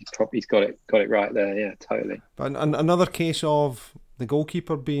 He's got it right there. Yeah, totally. But another case of the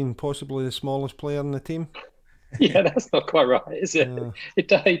goalkeeper being possibly the smallest player in the team. Yeah, that's not quite right, is it? He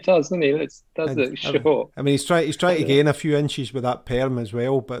does, doesn't he? It does look short. I mean, he's trying to gain a few inches with that perm as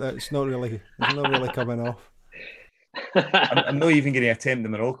well, but it's not really coming off. I'm not even going to attempt the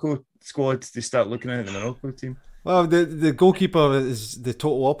Morocco squad to start looking at the Morocco team. Well, the goalkeeper is the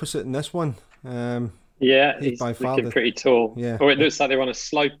total opposite in this one. Yeah, he's by far looking pretty tall. Yeah. Or it looks like they're on a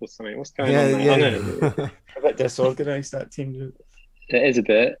slope or something. What's going on there? Yeah. I know. A bit disorganised, that team. It is a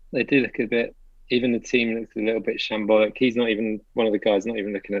bit. They do look a bit. Even the team looks a little bit shambolic. He's not even one of the guys. Not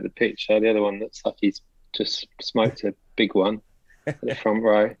even looking at the pitch. The other one looks like he's just smoked a big one at the front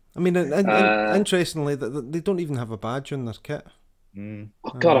row. I mean, interestingly, they don't even have a badge on their kit.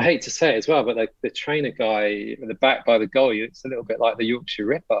 Oh God, I hate to say it as well, but the trainer guy in the back by the goal, it's a little bit like the Yorkshire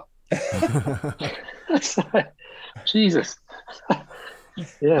Ripper. Jesus.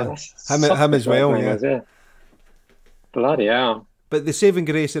 Yeah, him as well. Yeah. Bloody hell. But the saving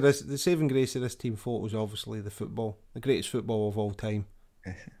grace of this team photo is obviously the greatest football of all time.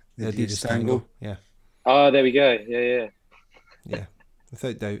 The Adidas Tango. Yeah. Oh, there we go. Yeah. Yeah,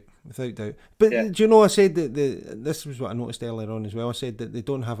 without doubt. But do you know, I said that this was what I noticed earlier on as well. I said that they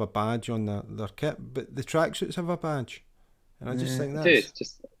don't have a badge on their kit, but the tracksuits have a badge, and I just think that's it's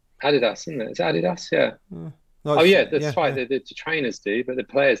just Adidas, isn't it? It's Adidas, yeah. No, that's right. The trainers do, but the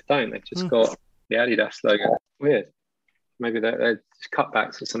players don't. They've just got the Adidas logo. Weird. Maybe they're just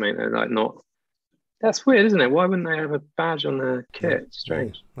cutbacks or something. They're like not. That's weird, isn't it? Why wouldn't they have a badge on their kit? It's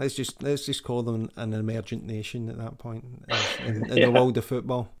strange. Let's just call them an emergent nation at that point in the world of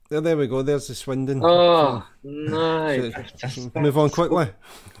football. There we go. There's the Swindon. Oh, nice. So move on quickly.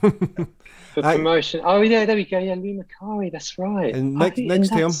 For promotion. Oh yeah, there we go. Yeah, Lee Macari. That's right. And next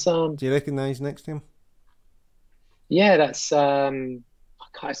to him, do you recognise next to him? Yeah, that's I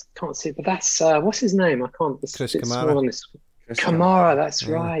can't see, but that's what's his name? I can't. Chris Kamara. Kamara. That's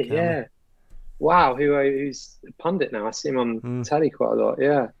right. Yeah. Wow, who's a pundit now? I see him on telly quite a lot.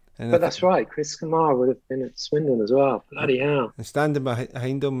 Yeah, but that's right. Chris Kamara would have been at Swindon as well. Bloody hell! And standing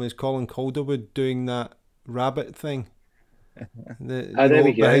behind him is Colin Calderwood doing that rabbit thing. There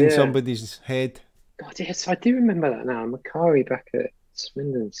we go. Behind somebody's head. God, yes, I do remember that now. Macari back at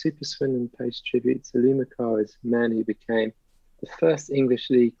Swindon. Super Swindon pays tribute to Lee Macari's man who became the first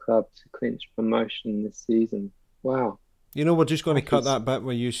English League club to clinch promotion this season. Wow. You know, we're just going to cut that bit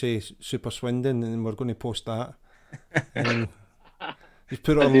where you say Super Swindon, and we're going to post that. Just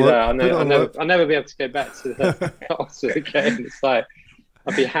put it on loop. I'll never be able to go back to the Castle again. It's like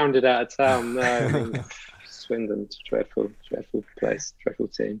I'll be hounded out of town. No, I mean, Swindon's a dreadful place, dreadful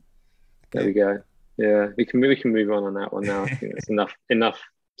team. There we go. Yeah, we can move on that one now. I think it's enough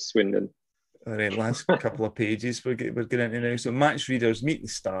Swindon. All right, last couple of pages we're getting into now. So match readers meet the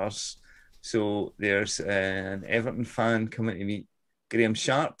stars. So there's an Everton fan coming to meet Graham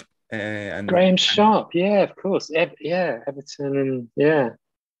Sharp. Graham Sharp, yeah, of course. Everton and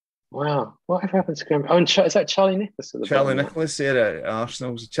wow. Whatever happened to Graham? Oh, and is that Charlie Nicholas at the Charlie Nicholas there at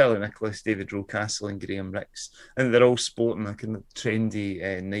Arsenal. Charlie Nicholas, David Rocastle and Graham Ricks. And they're all sporting a kind of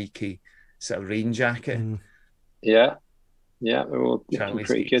trendy Nike sort of rain jacket. Yeah, they're all looking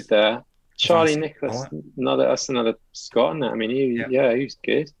pretty good there. Charlie Nicholas, that's another Scot in that. I mean, he was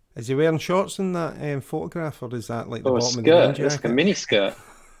good. Is he wearing shorts in that photograph, or is that like the bottom of the rain jacket? It's like a mini skirt.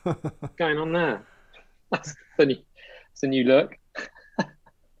 What's going on there? It's a new look.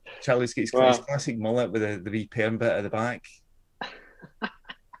 Charlie's got his classic mullet with the wee perm bit at the back.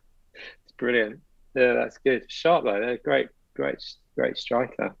 It's brilliant. Yeah, that's good. Sharp though. They're great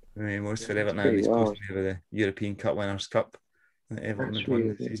striker. I mean, most for Everton now, he's supposed to be with the European Cup Winners' Cup that Everton had won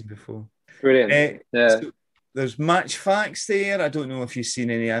the season before. Brilliant. So there's match facts there. I don't know if you've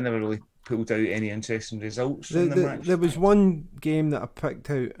seen any. I never really pulled out any interesting results from the match. There was one game that I picked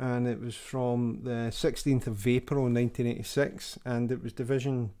out, and it was from the 16th of April 1986, and it was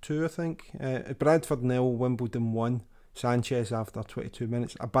Division 2, I think. Bradford 0, Wimbledon 1. Sanchez after 22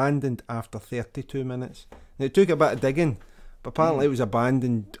 minutes, abandoned after 32 minutes. Now, it took a bit of digging, but apparently it was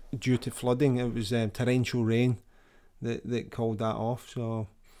abandoned due to flooding. It was torrential rain that called that off. So.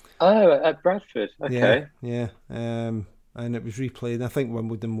 Oh, at Bradford. Okay. Yeah. And it was replayed. I think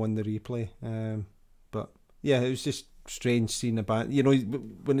Wimbledon won the replay. But yeah, it was just strange seeing abandoned. You know,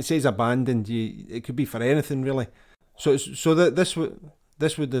 when it says abandoned, it could be for anything really. So that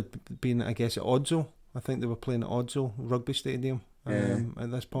this would have been, I guess, at Odsal. I think they were playing at Odsal Rugby Stadium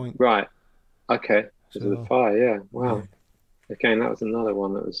at this point. Right. Okay. Because of the fire. Yeah. Wow. Yeah. Again, that was another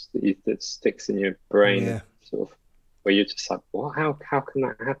one that sticks in your brain, sort of. Where you're just like, what? How can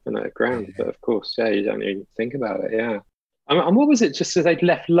that happen at a ground? Yeah. But of course, you don't even think about it. Yeah. And what was it? Just so they'd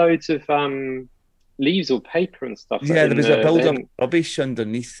left loads of leaves or paper and stuff. Yeah, there was a build-up rubbish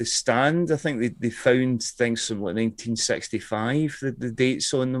underneath the stand. I think they found things from like 1965, the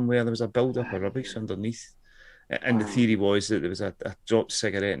dates on them, where there was a build-up of rubbish underneath. And the theory was that there was a dropped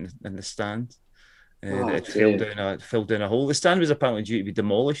cigarette in the stand. That it fell down a hole. The stand was apparently due to be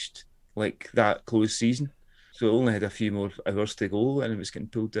demolished like that closed season. So it only had a few more hours to go and it was getting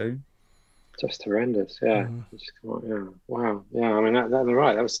pulled down. Just horrendous, yeah. Wow, yeah. I mean, that's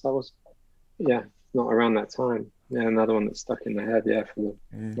right. That was, yeah, not around that time. Yeah, another one that stuck in the head. Yeah, for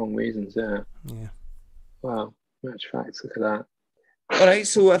the wrong reasons. Yeah. Wow, match facts. Look at that. All right,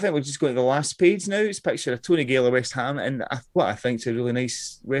 so I think we're just going to the last page now. It's a picture of Tony Gale of West Ham and what I think is a really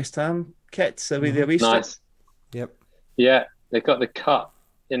nice West Ham kit. Nice. Yep. Yeah, they got the cut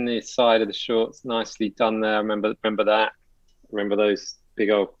in the side of the shorts. Nicely done there. Remember that. Remember those big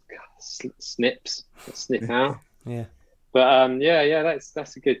old snips that snip out. Yeah. But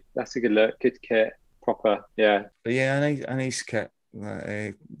that's a good look. Good kit. Proper. Yeah. But yeah, a nice kit.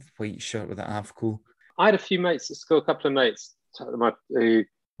 That white shirt with the Avco. I had a few mates at school, a couple of mates who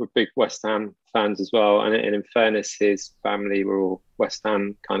were big West Ham fans as well. And in fairness, his family were all West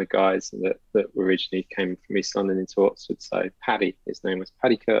Ham kind of guys that originally came from East London into Oxford. So Paddy, his name was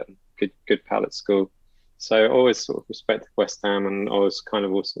Paddy Curtin, good pal at school. So always sort of respected West Ham, and I was kind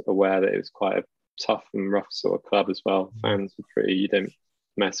of also aware that it was quite a tough and rough sort of club as well. Fans were you don't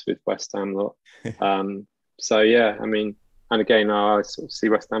mess with West Ham a lot. So yeah, I mean, and again, I sort of see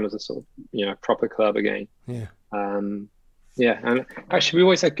West Ham as a sort of, proper club again. Yeah. Yeah, and actually we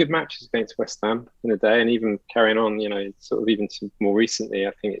always had good matches against West Ham in the day, and even carrying on, sort of even to more recently,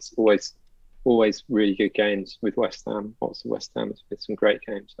 I think it's always really good games with West Ham. Lots of West Ham. It's been some great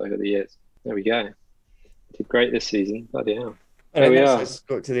games over the years. There we go. Did great this season. Bloody hell. All right, let's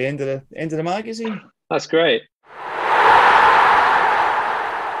go to the end of the magazine. That's great.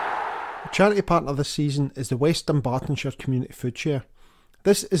 A charity partner this season is the West Dunbartonshire Community Food Share.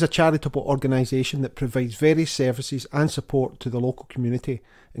 This is a charitable organisation that provides various services and support to the local community,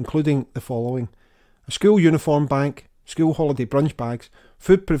 including the following: a school uniform bank, school holiday brunch bags,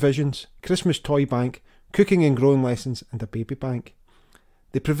 food provisions, Christmas toy bank, cooking and growing lessons, and a baby bank.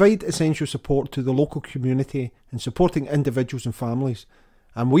 They provide essential support to the local community in supporting individuals and families,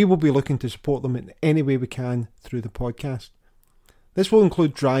 and we will be looking to support them in any way we can through the podcast. This will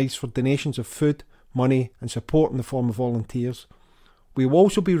include drives for donations of food, money and support in the form of volunteers. We will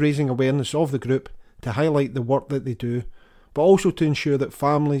also be raising awareness of the group to highlight the work that they do, but also to ensure that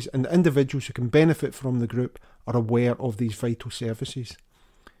families and individuals who can benefit from the group are aware of these vital services.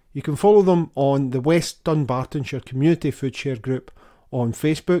 You can follow them on the West Dunbartonshire Community Food Share group on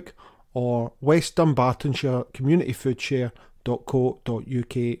Facebook or West Dunbartonshire Community Food Share.co.uk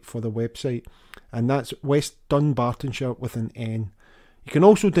for the website, and that's West Dunbartonshire with an N. You can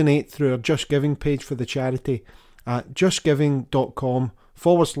also donate through our Just Giving page for the charity at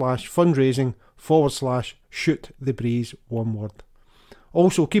justgiving.com/fundraising/shoot the breeze, one word.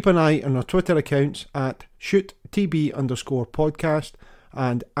 Also keep an eye on our Twitter accounts at shoottb_podcast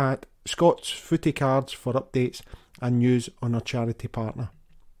and at Scott's Footy Cards for updates and news on our charity partner.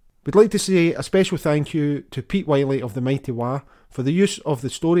 We'd like to say a special thank you to Pete Wiley of the Mighty Wah for the use of the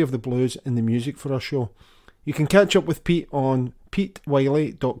Story of the Blues in the music for our show. You can catch up with Pete on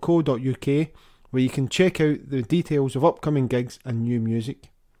petewiley.co.uk, where you can check out the details of upcoming gigs and new music.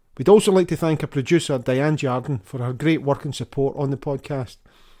 We'd also like to thank our producer Diane Jardin for her great work and support on the podcast.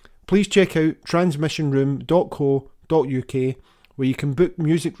 Please check out transmissionroom.co.uk, where you can book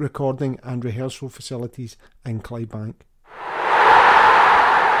music recording and rehearsal facilities in Clydebank.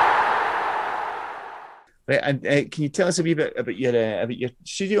 Right, and can you tell us a wee bit about your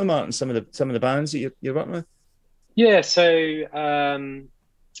studio, Martin? Some of the bands that you're working with. Yeah, so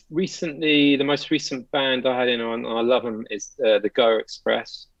recently, the most recent band I had in on, I love them, is the Go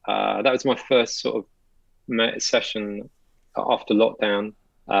Express. That was my first sort of session after lockdown.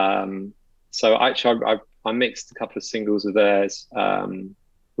 So actually, I mixed a couple of singles of theirs,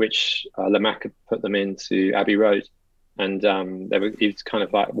 which Lamach had put them into Abbey Road, and it was kind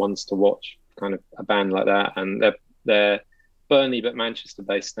of like ones to watch, kind of a band like that. And they're Burnley but Manchester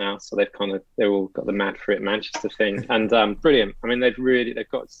based now, so they've all got the Mad for It Manchester thing, and brilliant. I mean, they've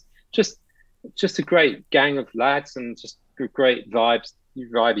got just a great gang of lads and just great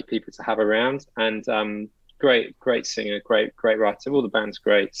vibey people to have around, and great singer, great writer. All the band's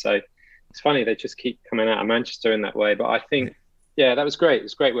great, so it's funny they just keep coming out of Manchester in that way. But I think, yeah, that was great. It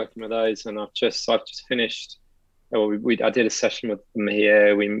was great working with those, and I've just finished. I did a session with them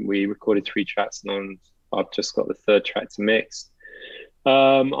here. We recorded 3 tracks, and I've just got the 3rd track to mix.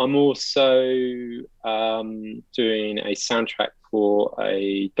 I'm also doing a soundtrack for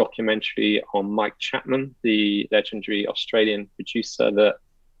a documentary on Mike Chapman, the legendary Australian producer that,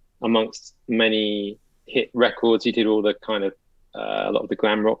 amongst many hit records, he did all the kind of a lot of the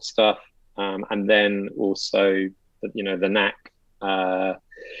glam rock stuff, and then also the Knack,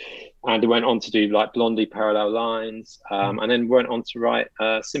 and went on to do like Blondie, Parallel Lines, and then went on to write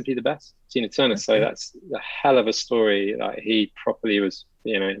Simply the Best, Tina Turner. So that's a hell of a story. Like, he properly was,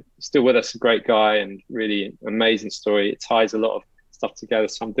 still with us, a great guy, and really amazing story. It ties a lot of stuff together.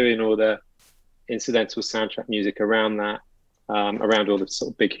 So I'm doing all the incidental soundtrack music around that, around all the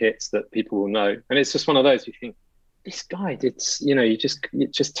sort of big hits that people will know. And it's just one of those, you think, this guy did,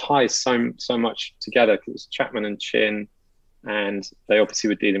 it just ties so much together, because it was Chapman and Chin, and they obviously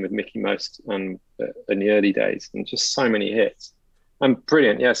were dealing with Mickey most in the early days, and just so many hits. And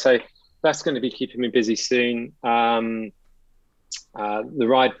brilliant. Yeah, so that's going to be keeping me busy soon. The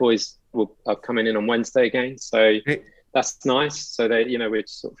Ride Boys are coming in on Wednesday again, so that's nice. So they, we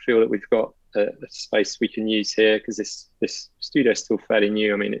sort of feel that we've got a space we can use here, because this studio is still fairly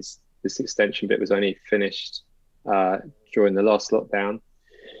new. I mean, this extension bit was only finished during the last lockdown.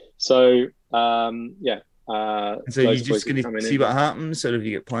 So so you're just going to see what happens, or have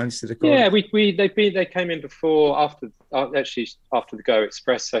you got plans to record? Yeah, they came in before, after the Go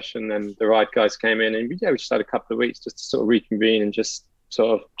Express session. Then the Ride guys came in, and we just had a couple of weeks just to sort of reconvene and just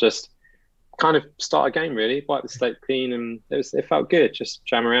kind of start a game, really, wipe the slate clean, and it felt good, just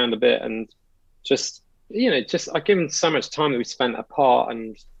jam around a bit, and just I given so much time that we spent apart,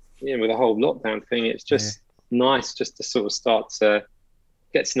 and with the whole lockdown thing, it's just nice just to sort of start to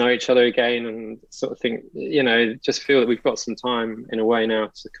get to know each other again, and sort of think, just feel that we've got some time in a way now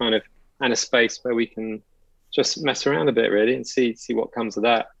to kind of, and a space where we can just mess around a bit, really, and see what comes of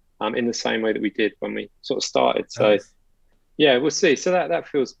that, in the same way that we did when we sort of started. So yeah, we'll see. So that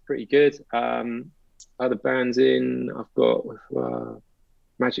feels pretty good. Other bands in, I've got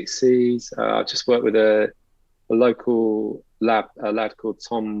Magic Seas. I just worked with a local lad called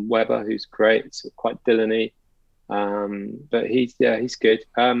Tom Webber, who's great, sort of quite Dylan-y. But he's good.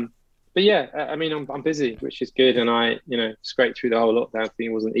 But yeah, I mean, I'm busy, which is good. And I, scraped through the whole lockdown thing.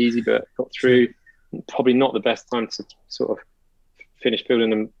 It wasn't easy, but got through. Probably not the best time to sort of finish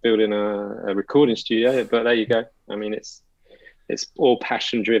building a recording studio, but there you go. I mean, it's all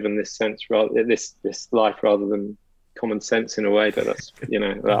passion driven, this sense, rather this life, rather than common sense in a way. But that's,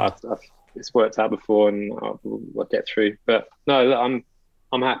 it's worked out before, and I'll get through. But no,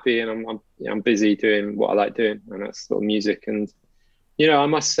 I'm happy, and I'm busy doing what I like doing, and that's sort of music. And I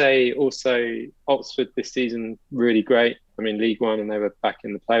must say also, Oxford this season really great. I mean, League One, and they were back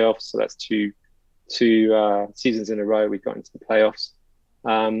in the playoffs, so that's two seasons in a row we got into the playoffs.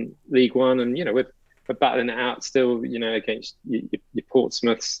 League One, and we're battling it out still, against your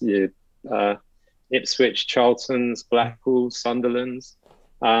Portsmouths, your Ipswich, Charltons, Blackpool, Sunderlands.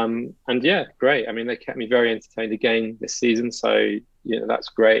 And yeah, great. I mean, they kept me very entertained again this season, so that's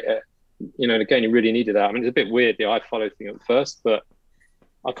great. Again, you really needed that. I mean, it's a bit weird, the iFollow thing at first, but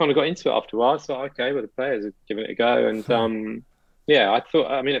I kind of got into it after a while. So okay, well, the players are giving it a go, and yeah, I thought,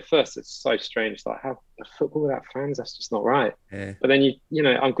 I mean, at first it's so strange, like, how a football without fans, that's just not right. Yeah. But then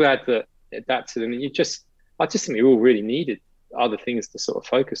I'm glad that it adapted, and I just think we all really needed other things to sort of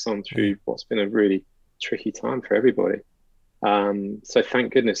focus on through what's been a really tricky time for everybody. So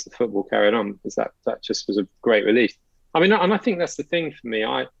thank goodness the football carried on, because that just was a great relief. I mean, and I think that's the thing for me.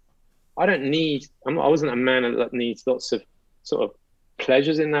 I wasn't a man that needs lots of sort of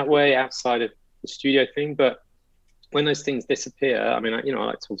pleasures in that way outside of the studio thing. But when those things disappear, I mean, I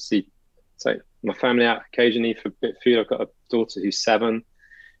like to obviously take my family out occasionally for a bit of food. I've got a daughter who's 7.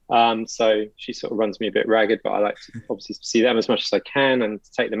 So she sort of runs me a bit ragged, but I like to obviously see them as much as I can and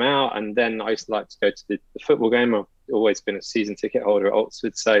take them out. And then I used to like to go to the football game. I've always been a season ticket holder at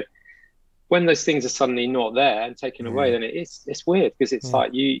Oxford. So when those things are suddenly not there and taken away, then it's weird, because it's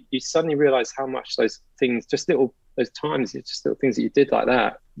like you suddenly realize how much those things, those times, it's just little things that you did like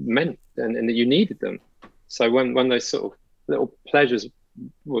that meant, and that you needed them. So when those sort of little pleasures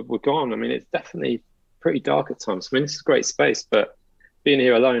were gone, I mean, it's definitely pretty dark at times. I mean, this is a great space, but being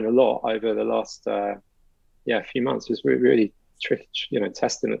here alone a lot over the last few months was really tricky,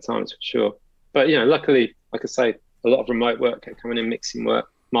 testing at times, for sure. But luckily, like I say, a lot of remote work kept coming in, mixing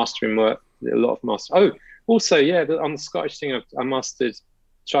work, mastering work, a lot of master. Oh, also, yeah, on the Scottish thing, I mastered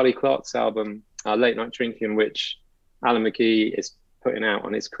Charlie Clark's album, Late Night Drinking, which Alan McGee is putting out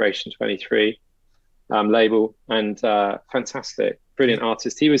on his Creation 23 label, and fantastic, brilliant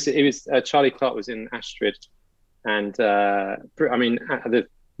artist. He was Charlie Clark was in Astrid, and I mean,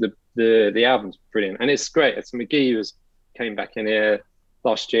 the album's brilliant, and it's great. It's McGee came back in here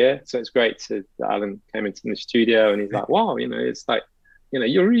last year. So it's great that Alan came into the studio and he's like, wow, it's like,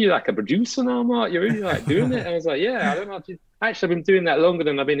 you're really like a producer now, Mark. You're really like doing it. And I was like, yeah, I don't know. Actually, I've been doing that longer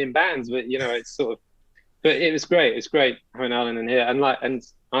than I've been in bands, but it's sort of, but it was great. It's great having Alan in here. And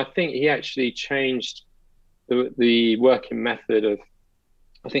I think he actually changed the working method of,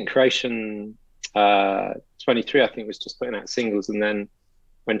 I think Creation 23, I think, was just putting out singles. And then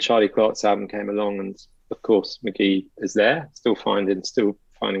when Charlie Clark's album came along, and of course McGee is there, still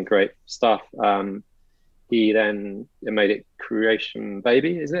finding great stuff. He then made it Creation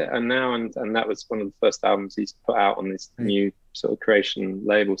Baby, is it? And now, and that was one of the first albums he's put out on this new sort of Creation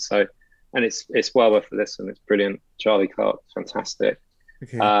label. So, and it's well worth a listen. It's brilliant. Charlie Clark, fantastic.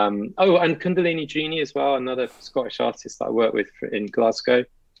 Okay. And Kundalini Genie as well, another Scottish artist that I work with in Glasgow,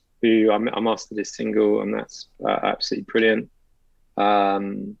 who I mastered his single, and that's absolutely brilliant.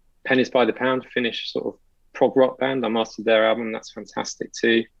 Pennies by the Pound, Finnish sort of prog rock band. I mastered their album. That's fantastic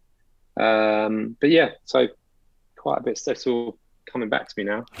too. But yeah, so quite a bit of stuff's all coming back to me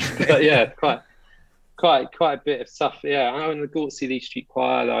now. But yeah, quite a bit of stuff. Yeah, I know in the Gortsey Lee Street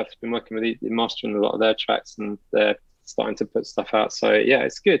Choir, I've been working with mastering a lot of their tracks, and they're starting to put stuff out. So yeah,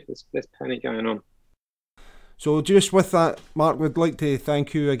 it's good. There's plenty going on. So just with that, Mark, would like to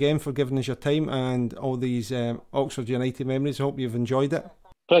thank you again for giving us your time and all these Oxford United memories. I hope you've enjoyed it.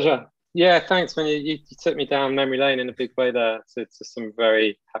 Pleasure. Yeah, thanks, man. You took me down memory lane in a big way there. So it's some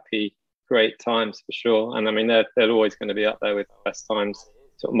very happy, great times for sure. And I mean, they're always going to be up there with the best times,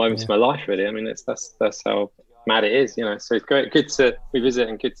 sort of moments of my life, really. I mean, that's how mad it is, So it's great, good to revisit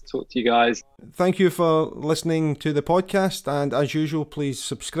and good to talk to you guys. Thank you for listening to the podcast, and as usual, please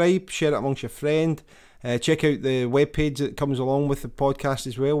subscribe, share it amongst your friends. Check out the webpage that comes along with the podcast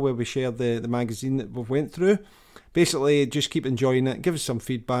as well, where we share the magazine that we've went through. Basically, just keep enjoying it, give us some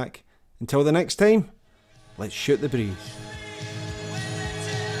feedback. Until the next time, let's shoot the breeze.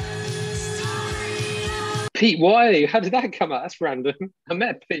 Pete Wiley, how did that come out? That's random. I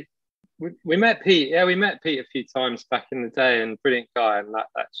met Pete. We met Pete. Yeah, we met Pete a few times back in the day, and brilliant guy. And that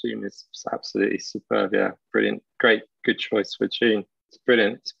tune is absolutely superb. Yeah, brilliant. Great, good choice for a tune. It's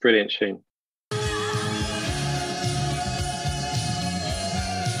brilliant. It's a brilliant tune.